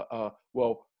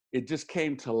 it just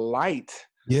came to light.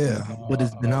 Yeah, but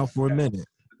it's been out for a minute.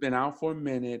 Been out for a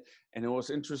minute, and what's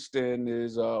interesting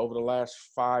is over the last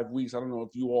 5 weeks, I don't know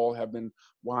if you all have been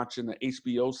watching the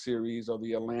HBO series of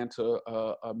the Atlanta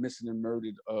missing and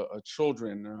murdered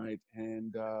children, right?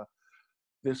 And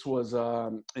this was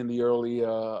in the early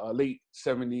late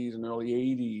 70s and early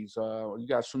 80s. You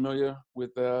guys familiar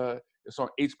with it's on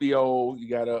HBO? You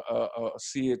gotta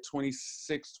see it.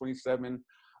 26, 27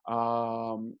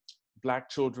 Black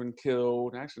children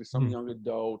killed, actually some young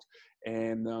adults,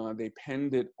 and they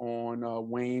pinned it on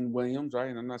Wayne Williams, right?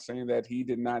 And I'm not saying that he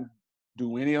did not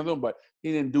do any of them, but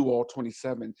he didn't do all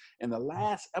 27. And the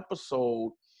last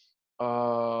episode,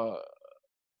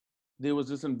 there was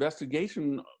this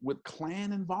investigation with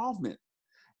Klan involvement,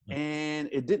 and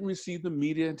it didn't receive the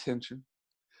media attention.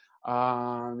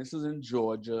 This is in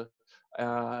Georgia.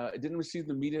 It didn't receive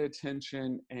the media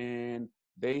attention, and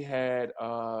they had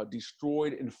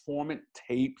destroyed informant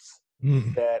tapes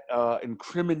that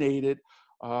incriminated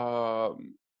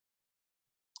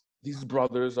these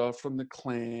brothers from the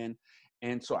Klan.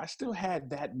 And so I still had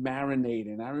that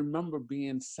marinating. I remember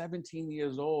being 17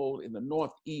 years old in the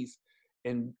Northeast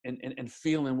and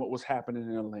feeling what was happening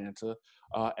in Atlanta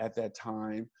at that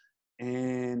time.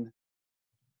 And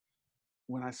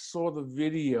when I saw the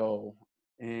video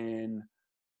and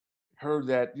heard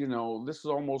that, this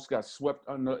almost got swept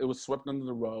under, it was swept under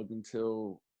the rug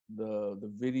until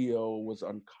the video was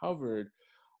uncovered.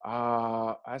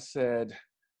 I said,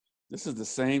 this is the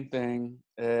same thing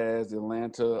as the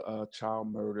Atlanta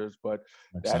child murders, but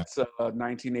that's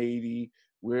 1980.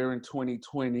 We're in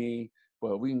 2020,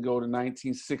 but we can go to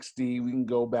 1960. We can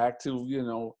go back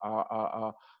to,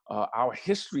 our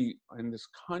history in this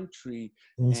country.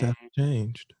 Things have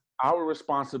changed. Our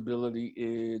responsibility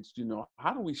is,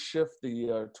 how do we shift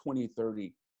the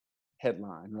 2030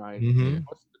 headline, right?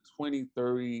 What's the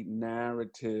 2030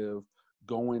 narrative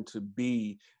going to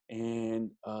be?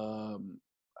 And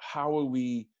how are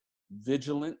we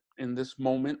vigilant in this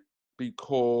moment?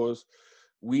 Because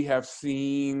we have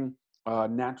seen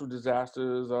natural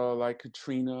disasters like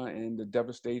Katrina and the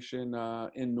devastation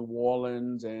in New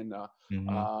Orleans, and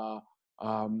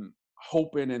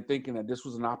hoping and thinking that this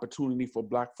was an opportunity for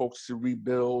Black folks to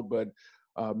rebuild, but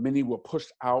many were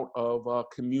pushed out of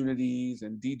communities,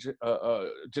 and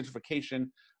gentrification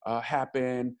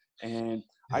happened. And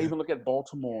I even look at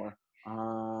Baltimore,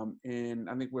 and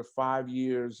I think we're 5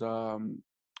 years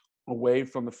away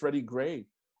from the Freddie Gray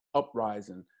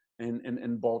uprising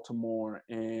in Baltimore,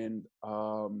 and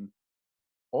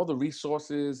all the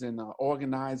resources and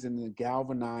organizing and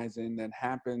galvanizing that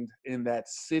happened in that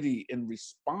city in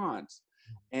response.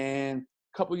 And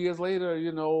a couple of years later,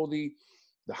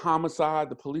 the homicide,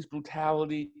 the police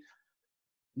brutality,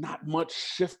 not much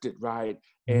shifted, right?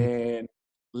 And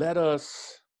let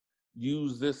us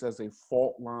use this as a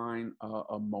fault line,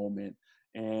 a moment.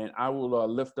 And I will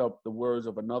lift up the words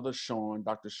of another Shawn,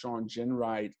 Dr. Shawn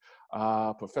Jenwright,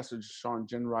 Professor Shawn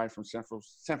Jenwright from San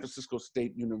Francisco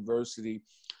State University,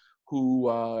 who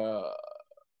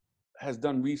has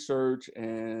done research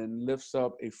and lifts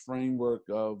up a framework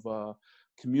of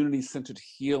community-centered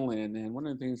healing. And one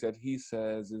of the things that he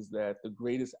says is that the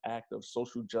greatest act of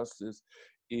social justice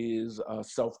is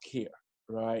self-care,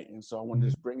 right? And so I want to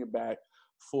just bring it back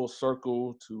full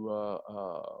circle to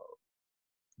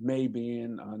May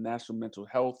being National Mental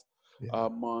Health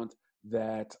Month,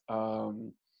 that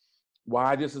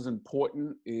why this is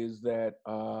important is that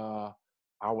our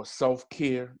our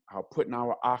self-care, our putting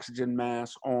our oxygen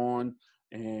mask on,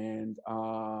 and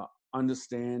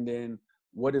understanding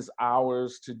what is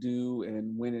ours to do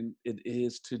and when it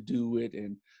is to do it,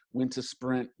 and when to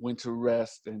sprint, when to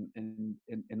rest,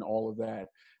 and all of that.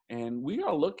 And we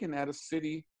are looking at a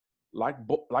city like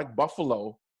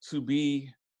Buffalo to be,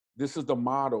 this is the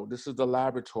model, this is the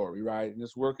laboratory, right? And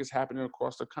this work is happening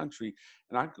across the country.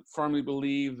 And I firmly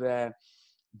believe that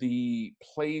the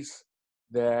place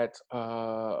that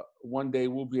one day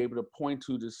we'll be able to point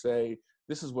to say,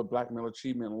 this is what Black male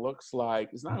achievement looks like.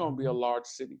 It's not going to be a large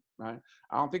city, right?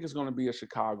 I don't think it's going to be a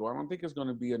Chicago. I don't think it's going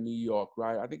to be a New York,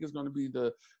 right? I think it's going to be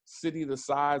the city the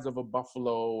size of a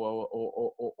Buffalo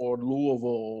or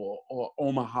Louisville or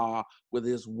Omaha, with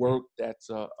this work that's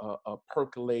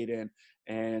percolating.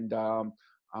 And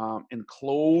in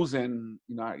closing,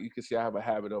 you know, you can see I have a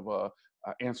habit of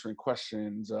answering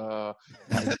questions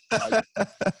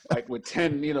like with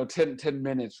 10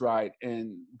 minutes, right?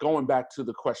 And going back to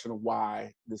the question of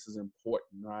why this is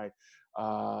important, right?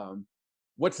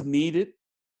 What's needed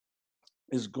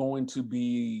is going to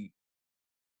be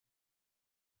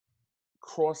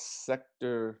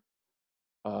cross-sector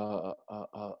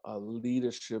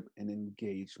leadership and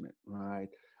engagement, right?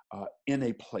 In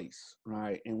a place,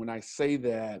 right? And when I say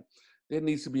that, there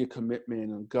needs to be a commitment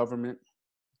in government,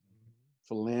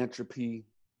 philanthropy,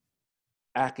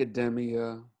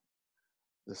 academia,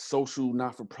 the social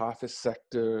not-for-profit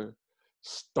sector,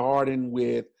 starting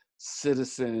with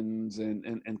citizens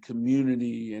and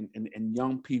community and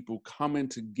young people coming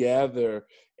together.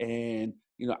 And,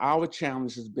 you know, our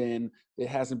challenge has been, there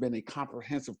hasn't been a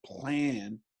comprehensive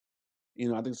plan. You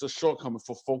know, I think it's a shortcoming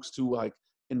for folks to like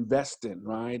invest in,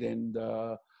 right? And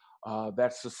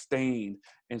that's sustained.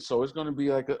 And so it's going to be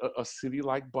like a city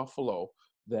like Buffalo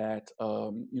that,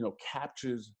 you know,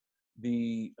 captures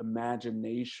the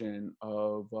imagination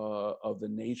of the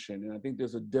nation. And I think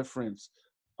there's a difference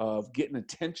of getting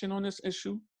attention on this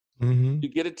issue. Mm-hmm. You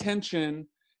get attention,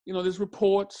 you know, there's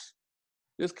reports,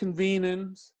 there's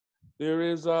convenings, there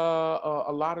is a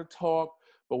lot of talk.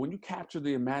 But when you capture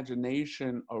the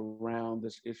imagination around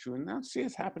this issue, and now see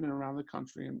it's happening around the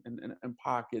country in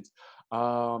pockets,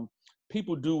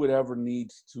 people do whatever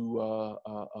needs to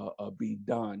be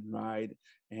done, right?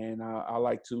 And I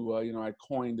like to, you know, I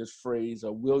coined this phrase,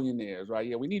 "willionaires," right?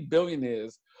 Yeah, we need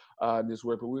billionaires in this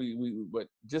work, but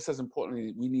just as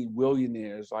importantly, we need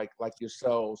willionaires like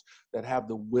yourselves that have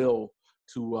the will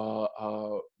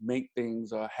to make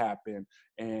things happen.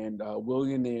 And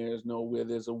willionaires know where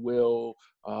there's a will,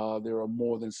 there are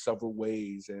more than several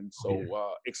ways. And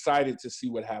so excited to see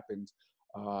what happens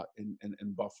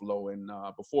in Buffalo. And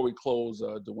before we close,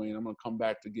 Dwayne, I'm going to come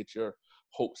back to get your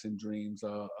hopes and dreams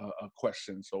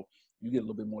question. So you get a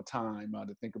little bit more time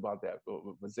to think about that.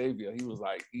 But Xavier, he was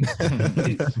like, he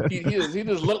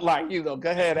just looked like, you know,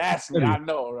 go ahead, ask me. I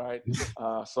know, right?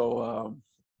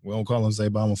 We don't call him Zay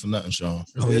Bomber for nothing, Shawn.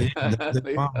 Oh, yeah.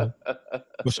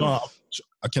 But Shawn,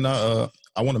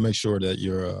 I want to make sure that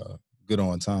you're good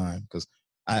on time, because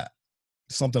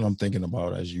something I'm thinking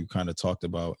about as you kind of talked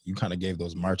about, you kind of gave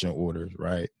those marching orders,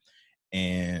 right?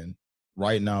 And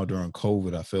right now during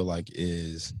COVID, I feel like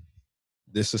this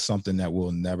is something that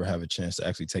we'll never have a chance to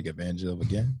actually take advantage of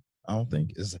again. I don't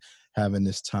think, is having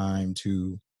this time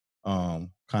to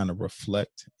kind of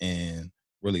reflect and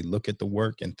really look at the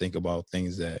work and think about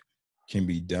things that can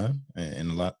be done.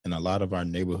 And a lot of our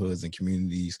neighborhoods and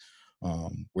communities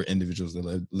where individuals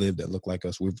that live that look like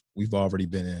us, we've already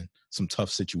been in some tough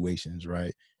situations,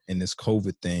 right? And this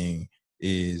COVID thing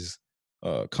is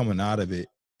coming out of it.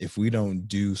 If we don't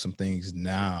do some things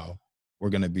now, we're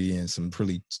going to be in some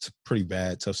pretty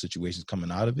bad, tough situations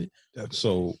coming out of it. Definitely.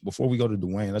 So before we go to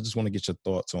Dwayne, I just want to get your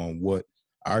thoughts on what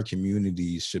our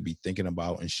communities should be thinking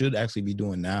about and should actually be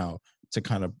doing now to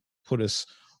kind of put us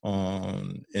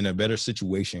in a better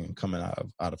situation coming out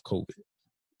of COVID.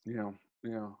 Yeah.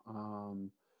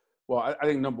 Well, I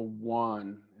think number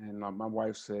one, and my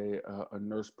wife's a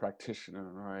nurse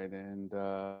practitioner, right? And,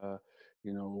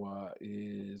 you know,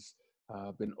 is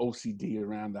been OCD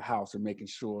around the house and making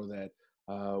sure that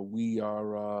we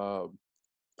are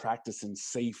practicing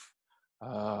safety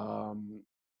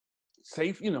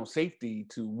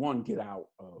to one, get out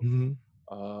of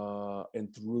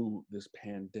and through this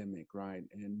pandemic, right?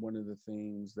 And one of the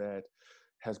things that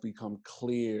has become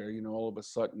clear, you know, all of a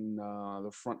sudden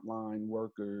the frontline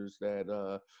workers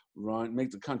that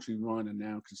make the country run are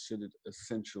now considered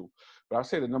essential. But I'll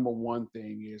say the number one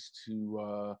thing is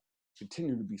to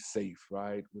continue to be safe,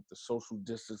 right? With the social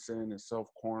distancing and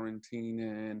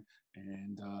self-quarantining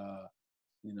and,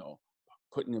 you know,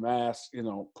 putting your mask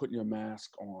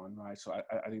on, right? So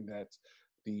I think that's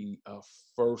the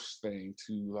first thing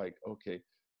to like, okay,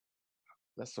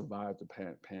 let's survive the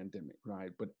pandemic,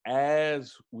 right? But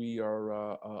as we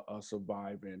are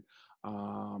surviving,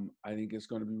 I think it's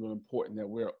going to be really important that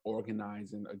we're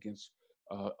organizing against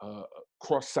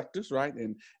cross sectors, right?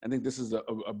 And I think this is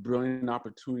a brilliant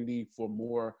opportunity for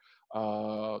more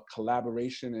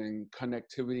collaboration and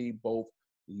connectivity, both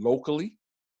locally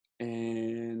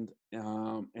and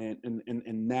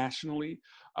nationally.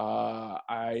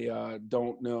 I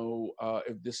don't know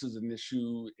if this is an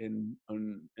issue in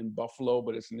Buffalo,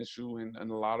 but it's an issue in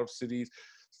a lot of cities.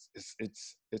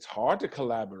 It's hard to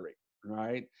collaborate,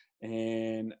 right?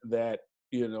 And that,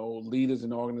 you know, leaders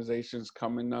and organizations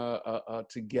coming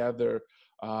together.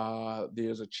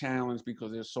 There's a challenge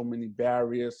because there's so many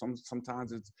barriers.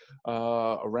 Sometimes it's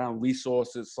around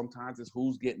resources. Sometimes it's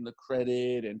who's getting the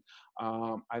credit. And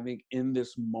I think in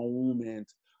this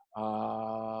moment,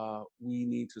 we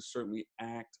need to certainly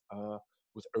act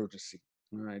with urgency.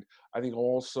 Right. I think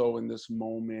also in this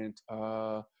moment,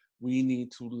 we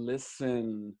need to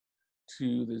listen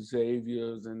to the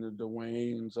Xaviers and the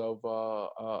Dwaynes of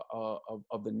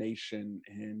the nation.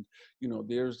 And, you know,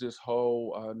 there's this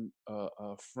whole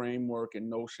framework and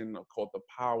notion called the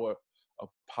power of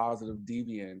positive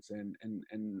deviance. And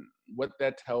what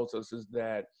that tells us is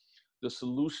that the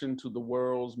solution to the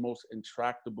world's most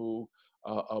intractable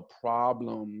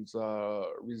problems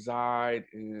reside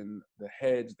in the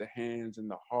heads, the hands, and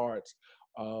the hearts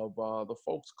of the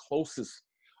folks closest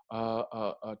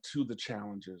to the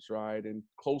challenges, right? And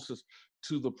closest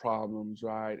to the problems,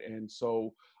 right? And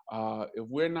so if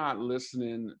we're not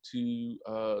listening to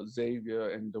Xavier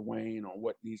and Dwayne on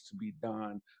what needs to be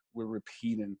done, we're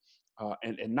repeating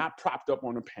and not propped up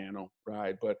on a panel,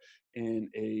 right? But in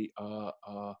a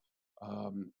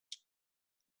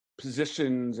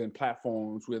positions and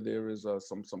platforms where there is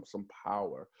some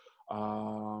power.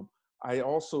 I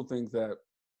also think that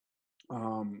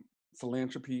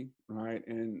philanthropy, right?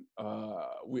 And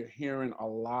we're hearing a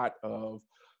lot of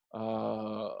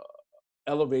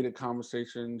elevated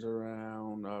conversations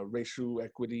around racial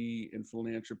equity and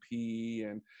philanthropy.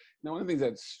 And you know, one of the things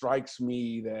that strikes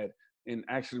me that and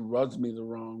actually rubs me the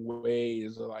wrong way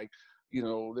is like, you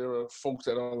know, there are folks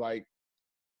that are like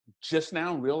just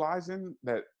now realizing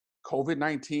that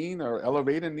COVID-19 are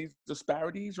elevating these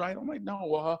disparities, right? I'm like,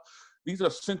 no, these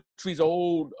are centuries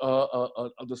old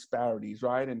disparities,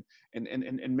 right? And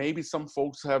maybe some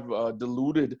folks have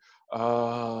deluded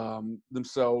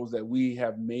themselves that we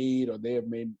have made or they have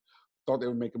made, thought they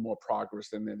were making more progress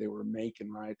than they were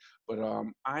making, right? But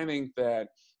I think that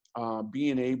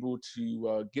being able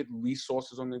to get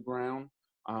resources on the ground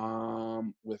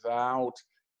without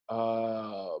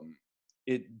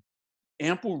it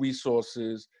ample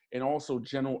resources and also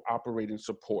general operating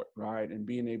support, right? And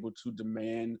being able to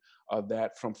demand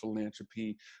that from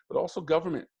philanthropy, but also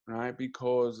government, right?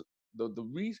 Because the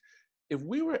reason, if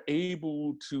we were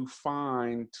able to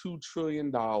find $2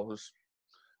 trillion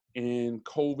in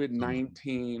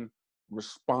COVID-19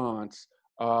 response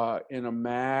in a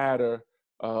matter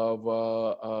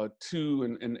of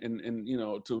 2 and you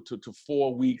know to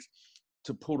 4 weeks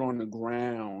to put on the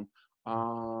ground,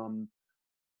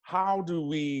 how do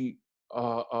we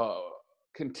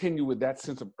continue with that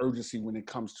sense of urgency when it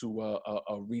comes to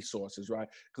resources, right?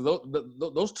 Because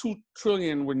those 2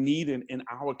 trillion were needed in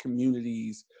our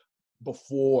communities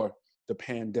before the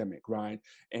pandemic, right?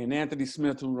 And Anthony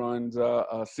Smith, who runs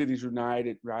Cities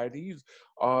United, right? He's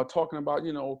talking about,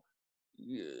 you know,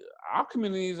 our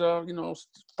communities are, you know,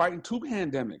 fighting 2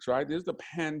 pandemics, right? There's the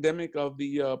pandemic of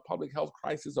the public health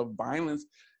crisis of violence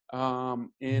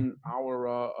in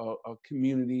our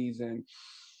communities, and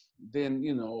then,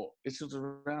 you know, issues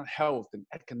around health and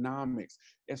economics.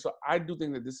 And so I do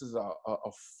think that this is a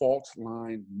fault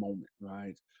line moment,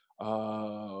 right?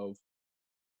 Of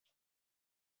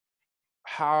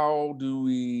how do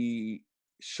we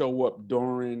show up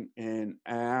during and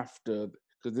after,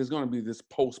 because there's going to be this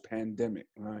post-pandemic,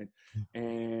 right?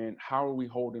 And how are we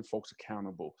holding folks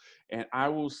accountable? And I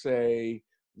will say,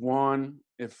 one,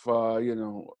 if you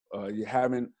know, you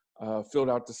haven't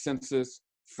filled out the census,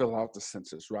 fill out the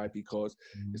census, right? Because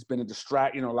it's been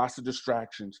you know, lots of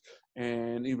distractions,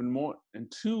 and even more. And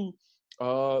 2,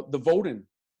 the voting,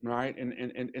 right?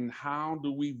 And how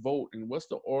do we vote? And what's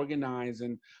the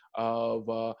organizing of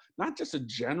not just a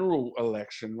general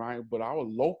election, right, but our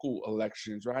local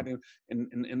elections, right?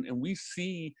 And we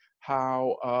see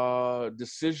how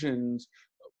decisions,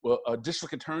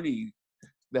 district attorneys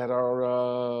that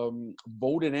are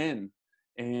voted in,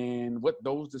 and what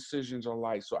those decisions are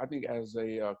like. So I think as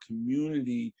a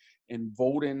community in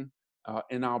voting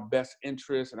in our best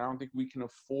interest, and I don't think we can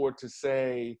afford to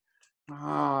say,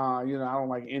 I don't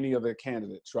like any of the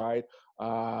candidates, right?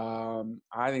 I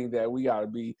think that we got to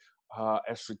be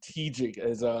as strategic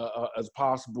as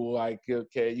possible. Like,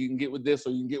 okay, you can get with this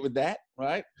or you can get with that,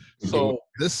 right? So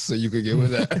this, so you could get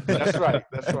with that. that's right.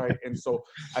 That's right. And so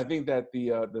I think that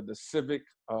the civic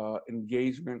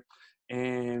engagement,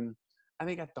 and I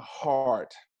think at the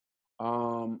heart,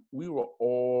 we were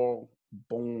all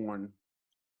born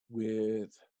with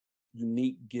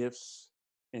unique gifts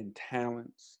and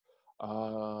talents,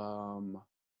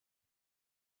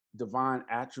 divine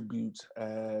attributes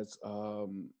as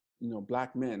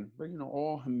Black men, but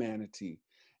all humanity.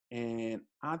 And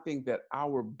I think that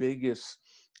our biggest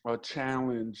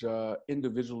challenge,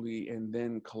 individually and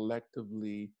then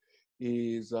collectively,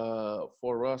 is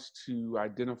for us to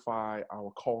identify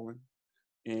our calling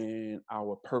and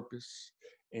our purpose,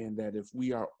 and that if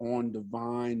we are on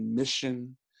divine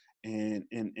mission and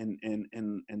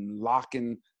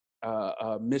locking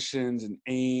missions and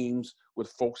aims with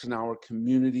folks in our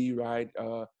community, right?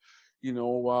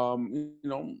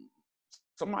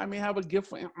 Somebody may have a gift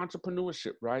for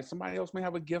entrepreneurship, right? Somebody else may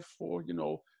have a gift for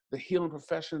the healing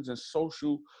professions and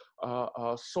social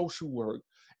work,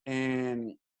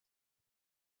 and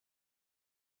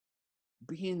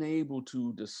being able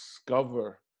to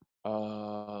discover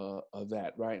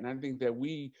that, right? And I think that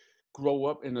we grow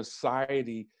up in a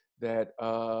society that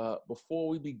before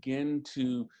we begin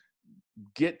to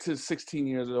get to 16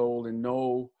 years old and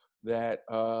know that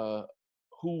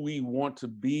who we want to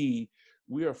be,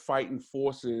 we are fighting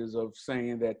forces of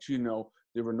saying that,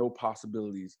 there are no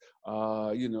possibilities.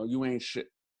 You ain't shit.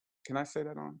 Can I say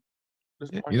that on this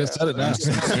podcast? You just said it now.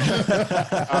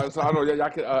 So I don't know, y'all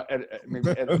could maybe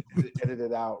edit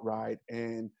it out, right?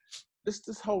 And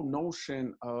this whole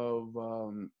notion of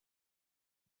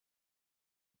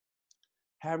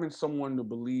having someone to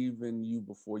believe in you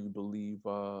before you believe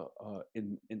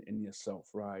in yourself,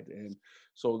 right? And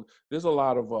so there's a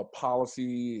lot of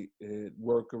policy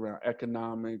work around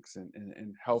economics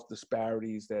and health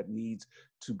disparities that needs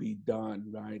to be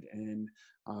done, right? And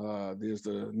there's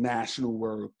the national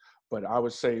work. But I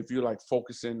would say if you're like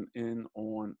focusing in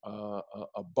on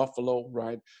a Buffalo,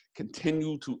 right,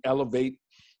 continue to elevate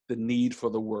the need for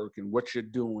the work and what you're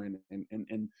doing,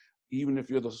 and even if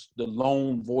you're the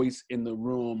lone voice in the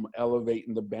room,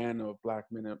 elevating the banner of Black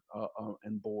men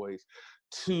and boys,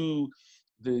 to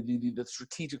the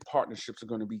strategic partnerships are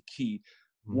going to be key.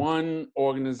 Mm-hmm. One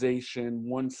organization,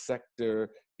 one sector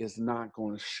is not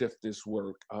going to shift this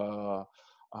work.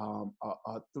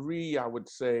 Three, I would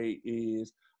say,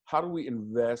 is how do we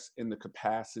invest in the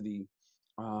capacity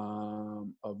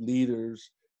of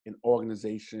leaders and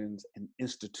organizations and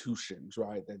institutions,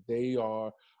 right? That they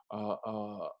are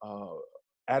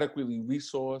adequately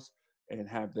resourced and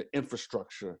have the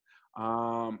infrastructure.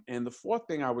 And the fourth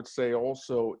thing I would say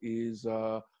also is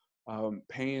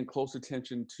paying close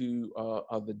attention to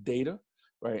the data.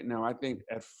 Right now, I think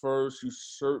at first you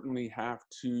certainly have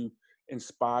to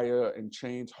inspire and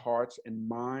change hearts and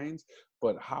minds,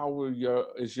 but how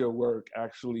is your work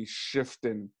actually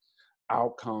shifting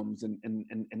outcomes and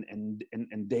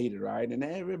data, right? And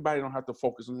everybody don't have to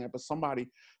focus on that, but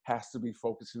somebody has to be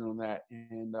focusing on that.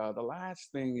 And the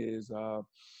last thing is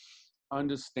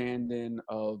understanding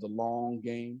of the long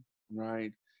game,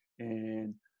 right?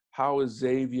 And how is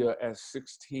Xavier at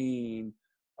 16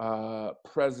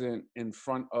 present in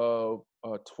front of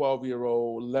a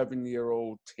 12-year-old,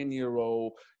 11-year-old,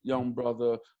 10-year-old young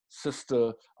brother,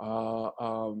 sister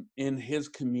in his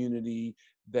community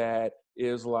that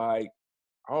is like,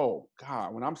 oh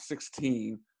God, when I'm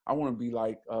 16, I want to be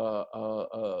like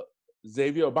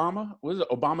Xavier Obama. What is it?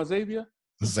 Obama Xavier?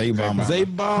 Zaybama.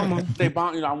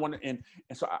 I want to, and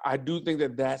so I do think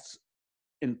that that's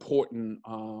important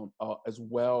as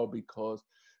well, because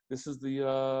this is the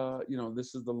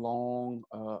this is the long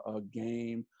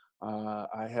game.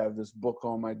 I have this book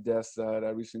on my desk that I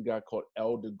recently got called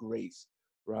Elder Grace,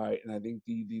 right? And I think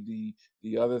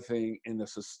the other thing in the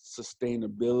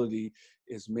sustainability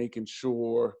is making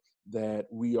sure that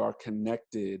we are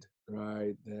connected,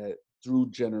 right? That through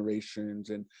generations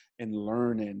and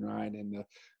learning, right? And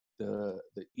the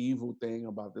evil thing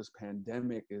about this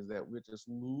pandemic is that we're just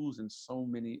losing so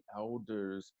many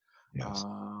elders. Yes.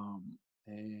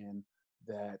 And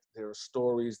that there are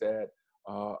stories that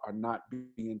are not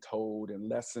being told, and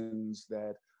lessons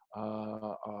that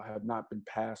have not been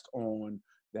passed on,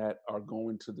 that are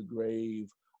going to the grave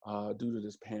due to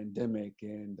this pandemic.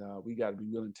 And we got to be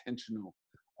real intentional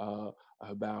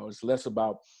about, it's less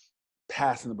about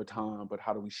passing the baton, but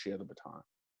how do we share the baton?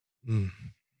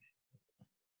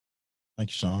 Thank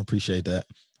you, Shawn. Appreciate that.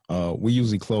 We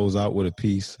usually close out with a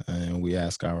piece, and we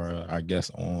ask our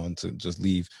guests on to just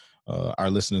leave our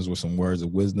listeners with some words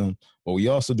of wisdom. But we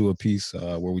also do a piece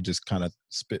where we just kind of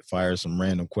spitfire some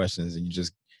random questions, and you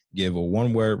just give a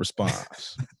one-word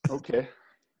response. Okay.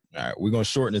 All right, we're gonna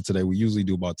shorten it today. We usually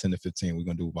do about 10 to 15. We're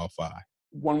gonna do about 5.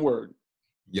 One word.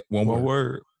 Yeah, one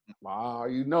word. Wow,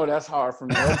 you know that's hard for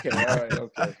me. Okay, all right,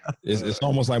 okay. It's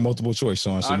almost like multiple choice,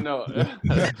 Shawn. So I know.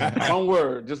 One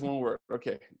word, just one word.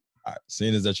 Okay. All right.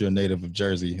 Seeing as that you're a native of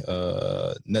Jersey,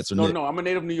 Nets or Knicks? No, I'm a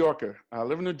native New Yorker. I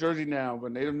live in New Jersey now,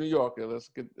 but native New Yorker. Let's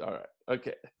get all right.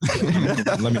 Okay.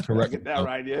 Let me correct get that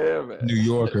right. Yeah, man. New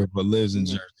Yorker, but lives in Mhm.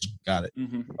 Jersey. Got it.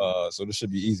 Mm-hmm. So this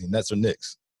should be easy. Nets or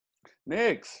Knicks?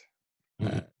 Knicks.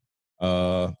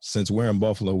 Since we're in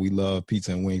Buffalo, we love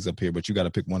pizza and wings up here, but you got to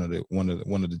pick one of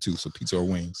the two. So pizza or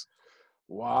wings?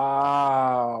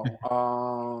 Wow.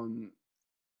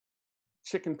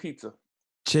 Chicken pizza.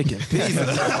 Chicken pizza.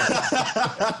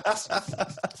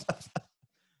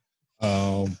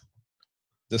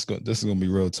 This is gonna be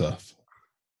real tough.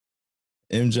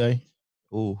 MJ.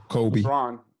 Ooh. Kobe.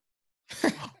 LeBron.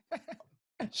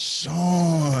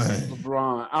 Shawn.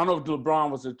 LeBron. I don't know if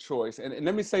LeBron was a choice. And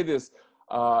let me say this.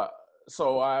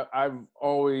 So I've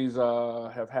always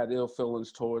have had ill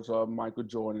feelings towards Michael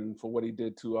Jordan for what he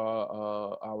did to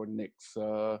our Knicks.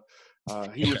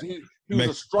 He was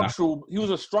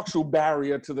a structural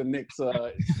barrier to the Knicks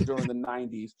during the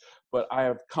 90s. But I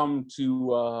have come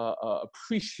to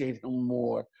appreciate him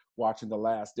more watching The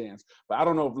Last Dance. But I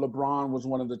don't know if LeBron was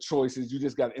one of the choices. You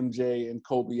just got MJ and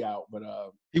Kobe out. But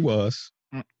he was.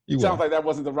 Sounds like that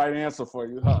wasn't the right answer for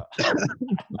you, huh?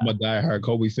 I'm a diehard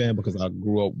Kobe fan because I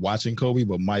grew up watching Kobe,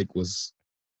 but Mike was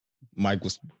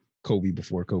Kobe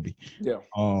before Kobe. Yeah.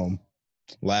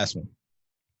 Last one.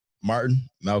 Martin,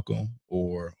 Malcolm,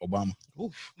 or Obama?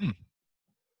 Oof.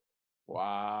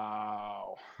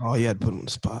 Wow. Oh, you had to put him on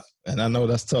the spot. And I know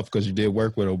that's tough because you did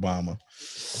work with Obama.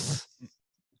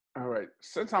 All right.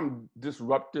 Since I'm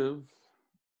disruptive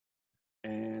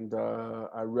and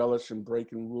I relish in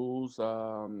breaking rules,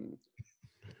 I'm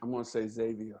going to say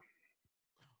Xavier.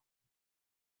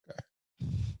 Okay.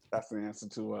 That's the answer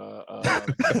to.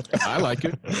 I like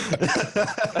it.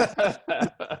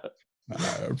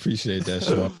 I appreciate that,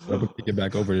 Shawn. Let me kick it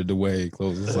back over to Dwayne.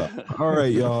 Close this up. All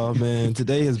right, y'all, man.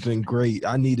 Today has been great.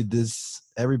 I needed this.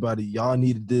 Everybody, y'all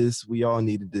needed this. We all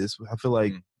needed this. I feel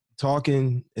like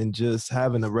talking and just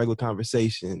having a regular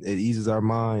conversation, it eases our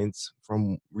minds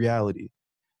from reality.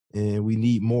 And we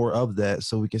need more of that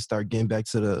so we can start getting back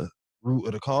to the root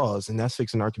of the cause, and that's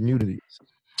fixing our communities.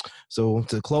 So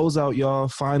to close out, y'all,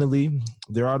 finally,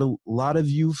 there are a lot of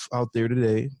youth out there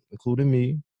today, including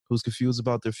me, who's confused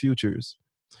about their futures.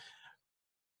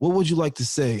 What would you like to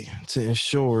say to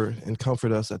ensure and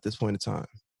comfort us at this point in time?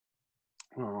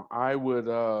 I would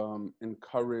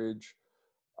encourage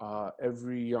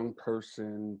every young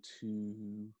person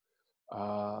to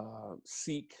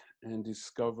seek and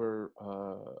discover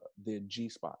their G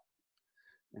spot.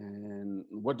 And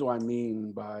what do I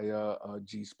mean by a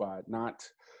G spot? Not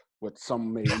what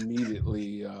some may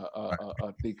immediately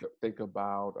think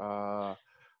about.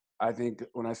 I think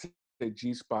when I say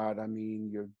G spot, I mean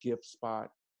your gift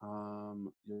spot,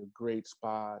 your great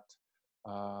spot,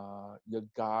 your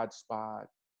God spot,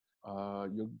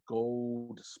 your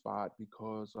gold spot,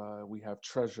 because we have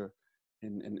treasure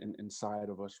inside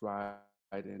of us, right?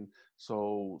 And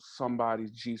so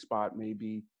somebody's G spot may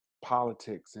be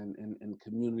politics and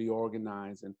community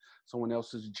organizing. Someone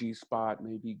else's G spot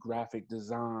may be graphic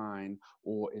design,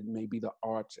 or it may be the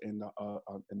arts and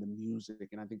the music.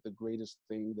 And I think the greatest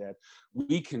thing that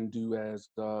we can do as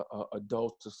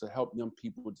adults is to help young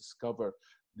people discover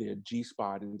their G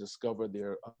spot and discover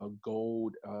their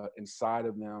gold inside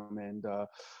of them. And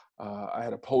I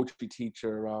had a poetry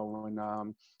teacher when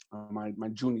my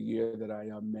junior year that I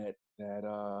met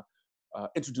that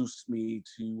introduced me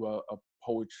to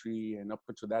poetry, and up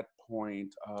until that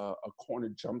point, a corner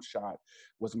jump shot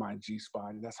was my G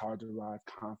spot, and that's how I derived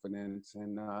confidence.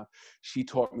 And she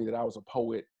taught me that I was a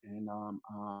poet, and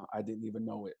I didn't even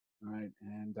know it, right?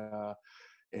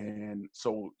 And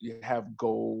so you have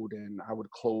gold, and I would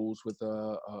close with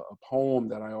a poem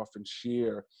that I often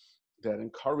share that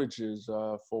encourages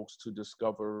folks to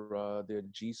discover their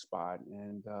G spot.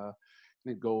 And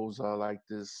it goes like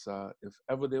this: if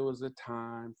ever there was a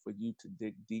time for you to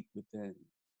dig deep within,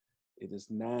 it is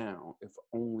now, if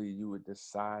only you would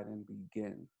decide and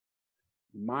begin.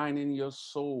 Mining your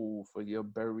soul for your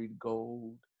buried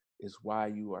gold is why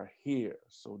you are here,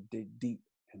 so dig deep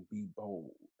and be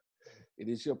bold. It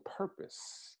is your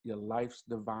purpose, your life's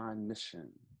divine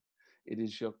mission. It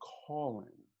is your calling,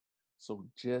 so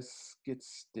just get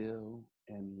still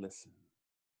and listen.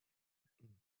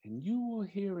 And you will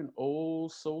hear an oh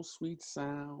so sweet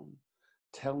sound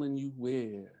telling you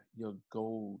where your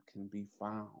gold can be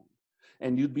found.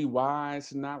 And you'd be wise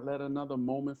to not let another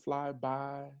moment fly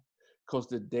by, 'cause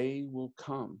the day will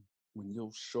come when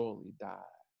you'll surely die.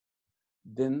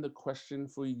 Then the question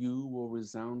for you will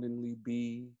resoundingly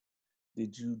be,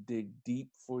 did you dig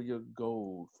deep for your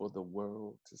gold for the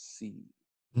world to see?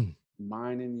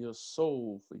 Mining your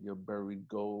soul for your buried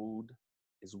gold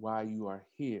is why you are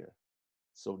here.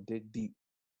 So dig deep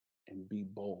and be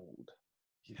bold.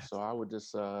 Yes. So I would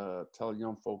just tell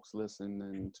young folks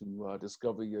listening to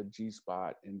discover your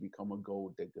G-spot and become a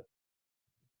gold digger.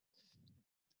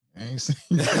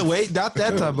 Wait, not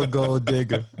that type of gold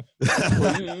digger.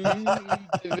 Well,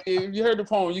 if you heard the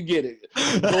poem, you get it.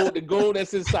 The gold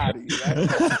that's inside of you, right?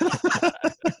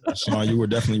 Shawn, you were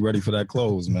definitely ready for that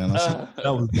close, man. That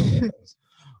was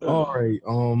all right.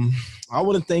 I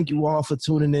want to thank you all for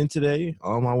tuning in today.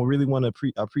 I really want to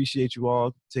appreciate you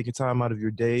all taking time out of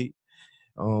your day.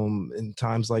 In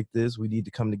times like this, we need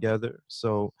to come together.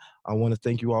 So I want to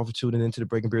thank you all for tuning into the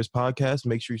Breaking Bears podcast.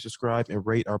 Make sure you subscribe and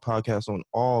rate our podcast on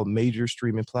all major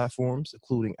streaming platforms,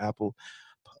 including Apple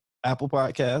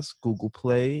Podcasts, Google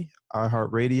Play,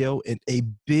 iHeartRadio, and a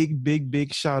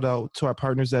big shout out to our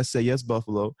partners at Say Yes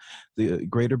Buffalo, the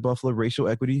Greater Buffalo Racial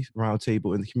Equity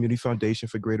Roundtable, and the Community Foundation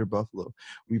for Greater Buffalo.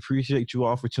 We appreciate you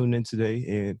all for tuning in today,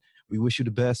 and we wish you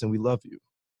the best, and we love you.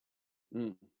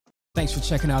 Thanks for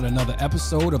checking out another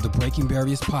episode of the Breaking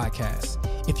Barriers podcast.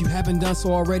 If you haven't done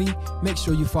so already, make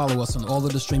sure you follow us on all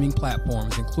of the streaming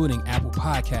platforms, including Apple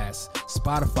Podcasts,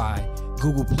 Spotify,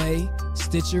 Google Play,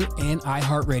 Stitcher, and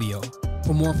iHeartRadio.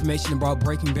 For more information about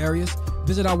Breaking Barriers,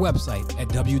 visit our website at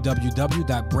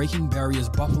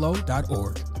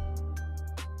www.breakingbarriersbuffalo.org.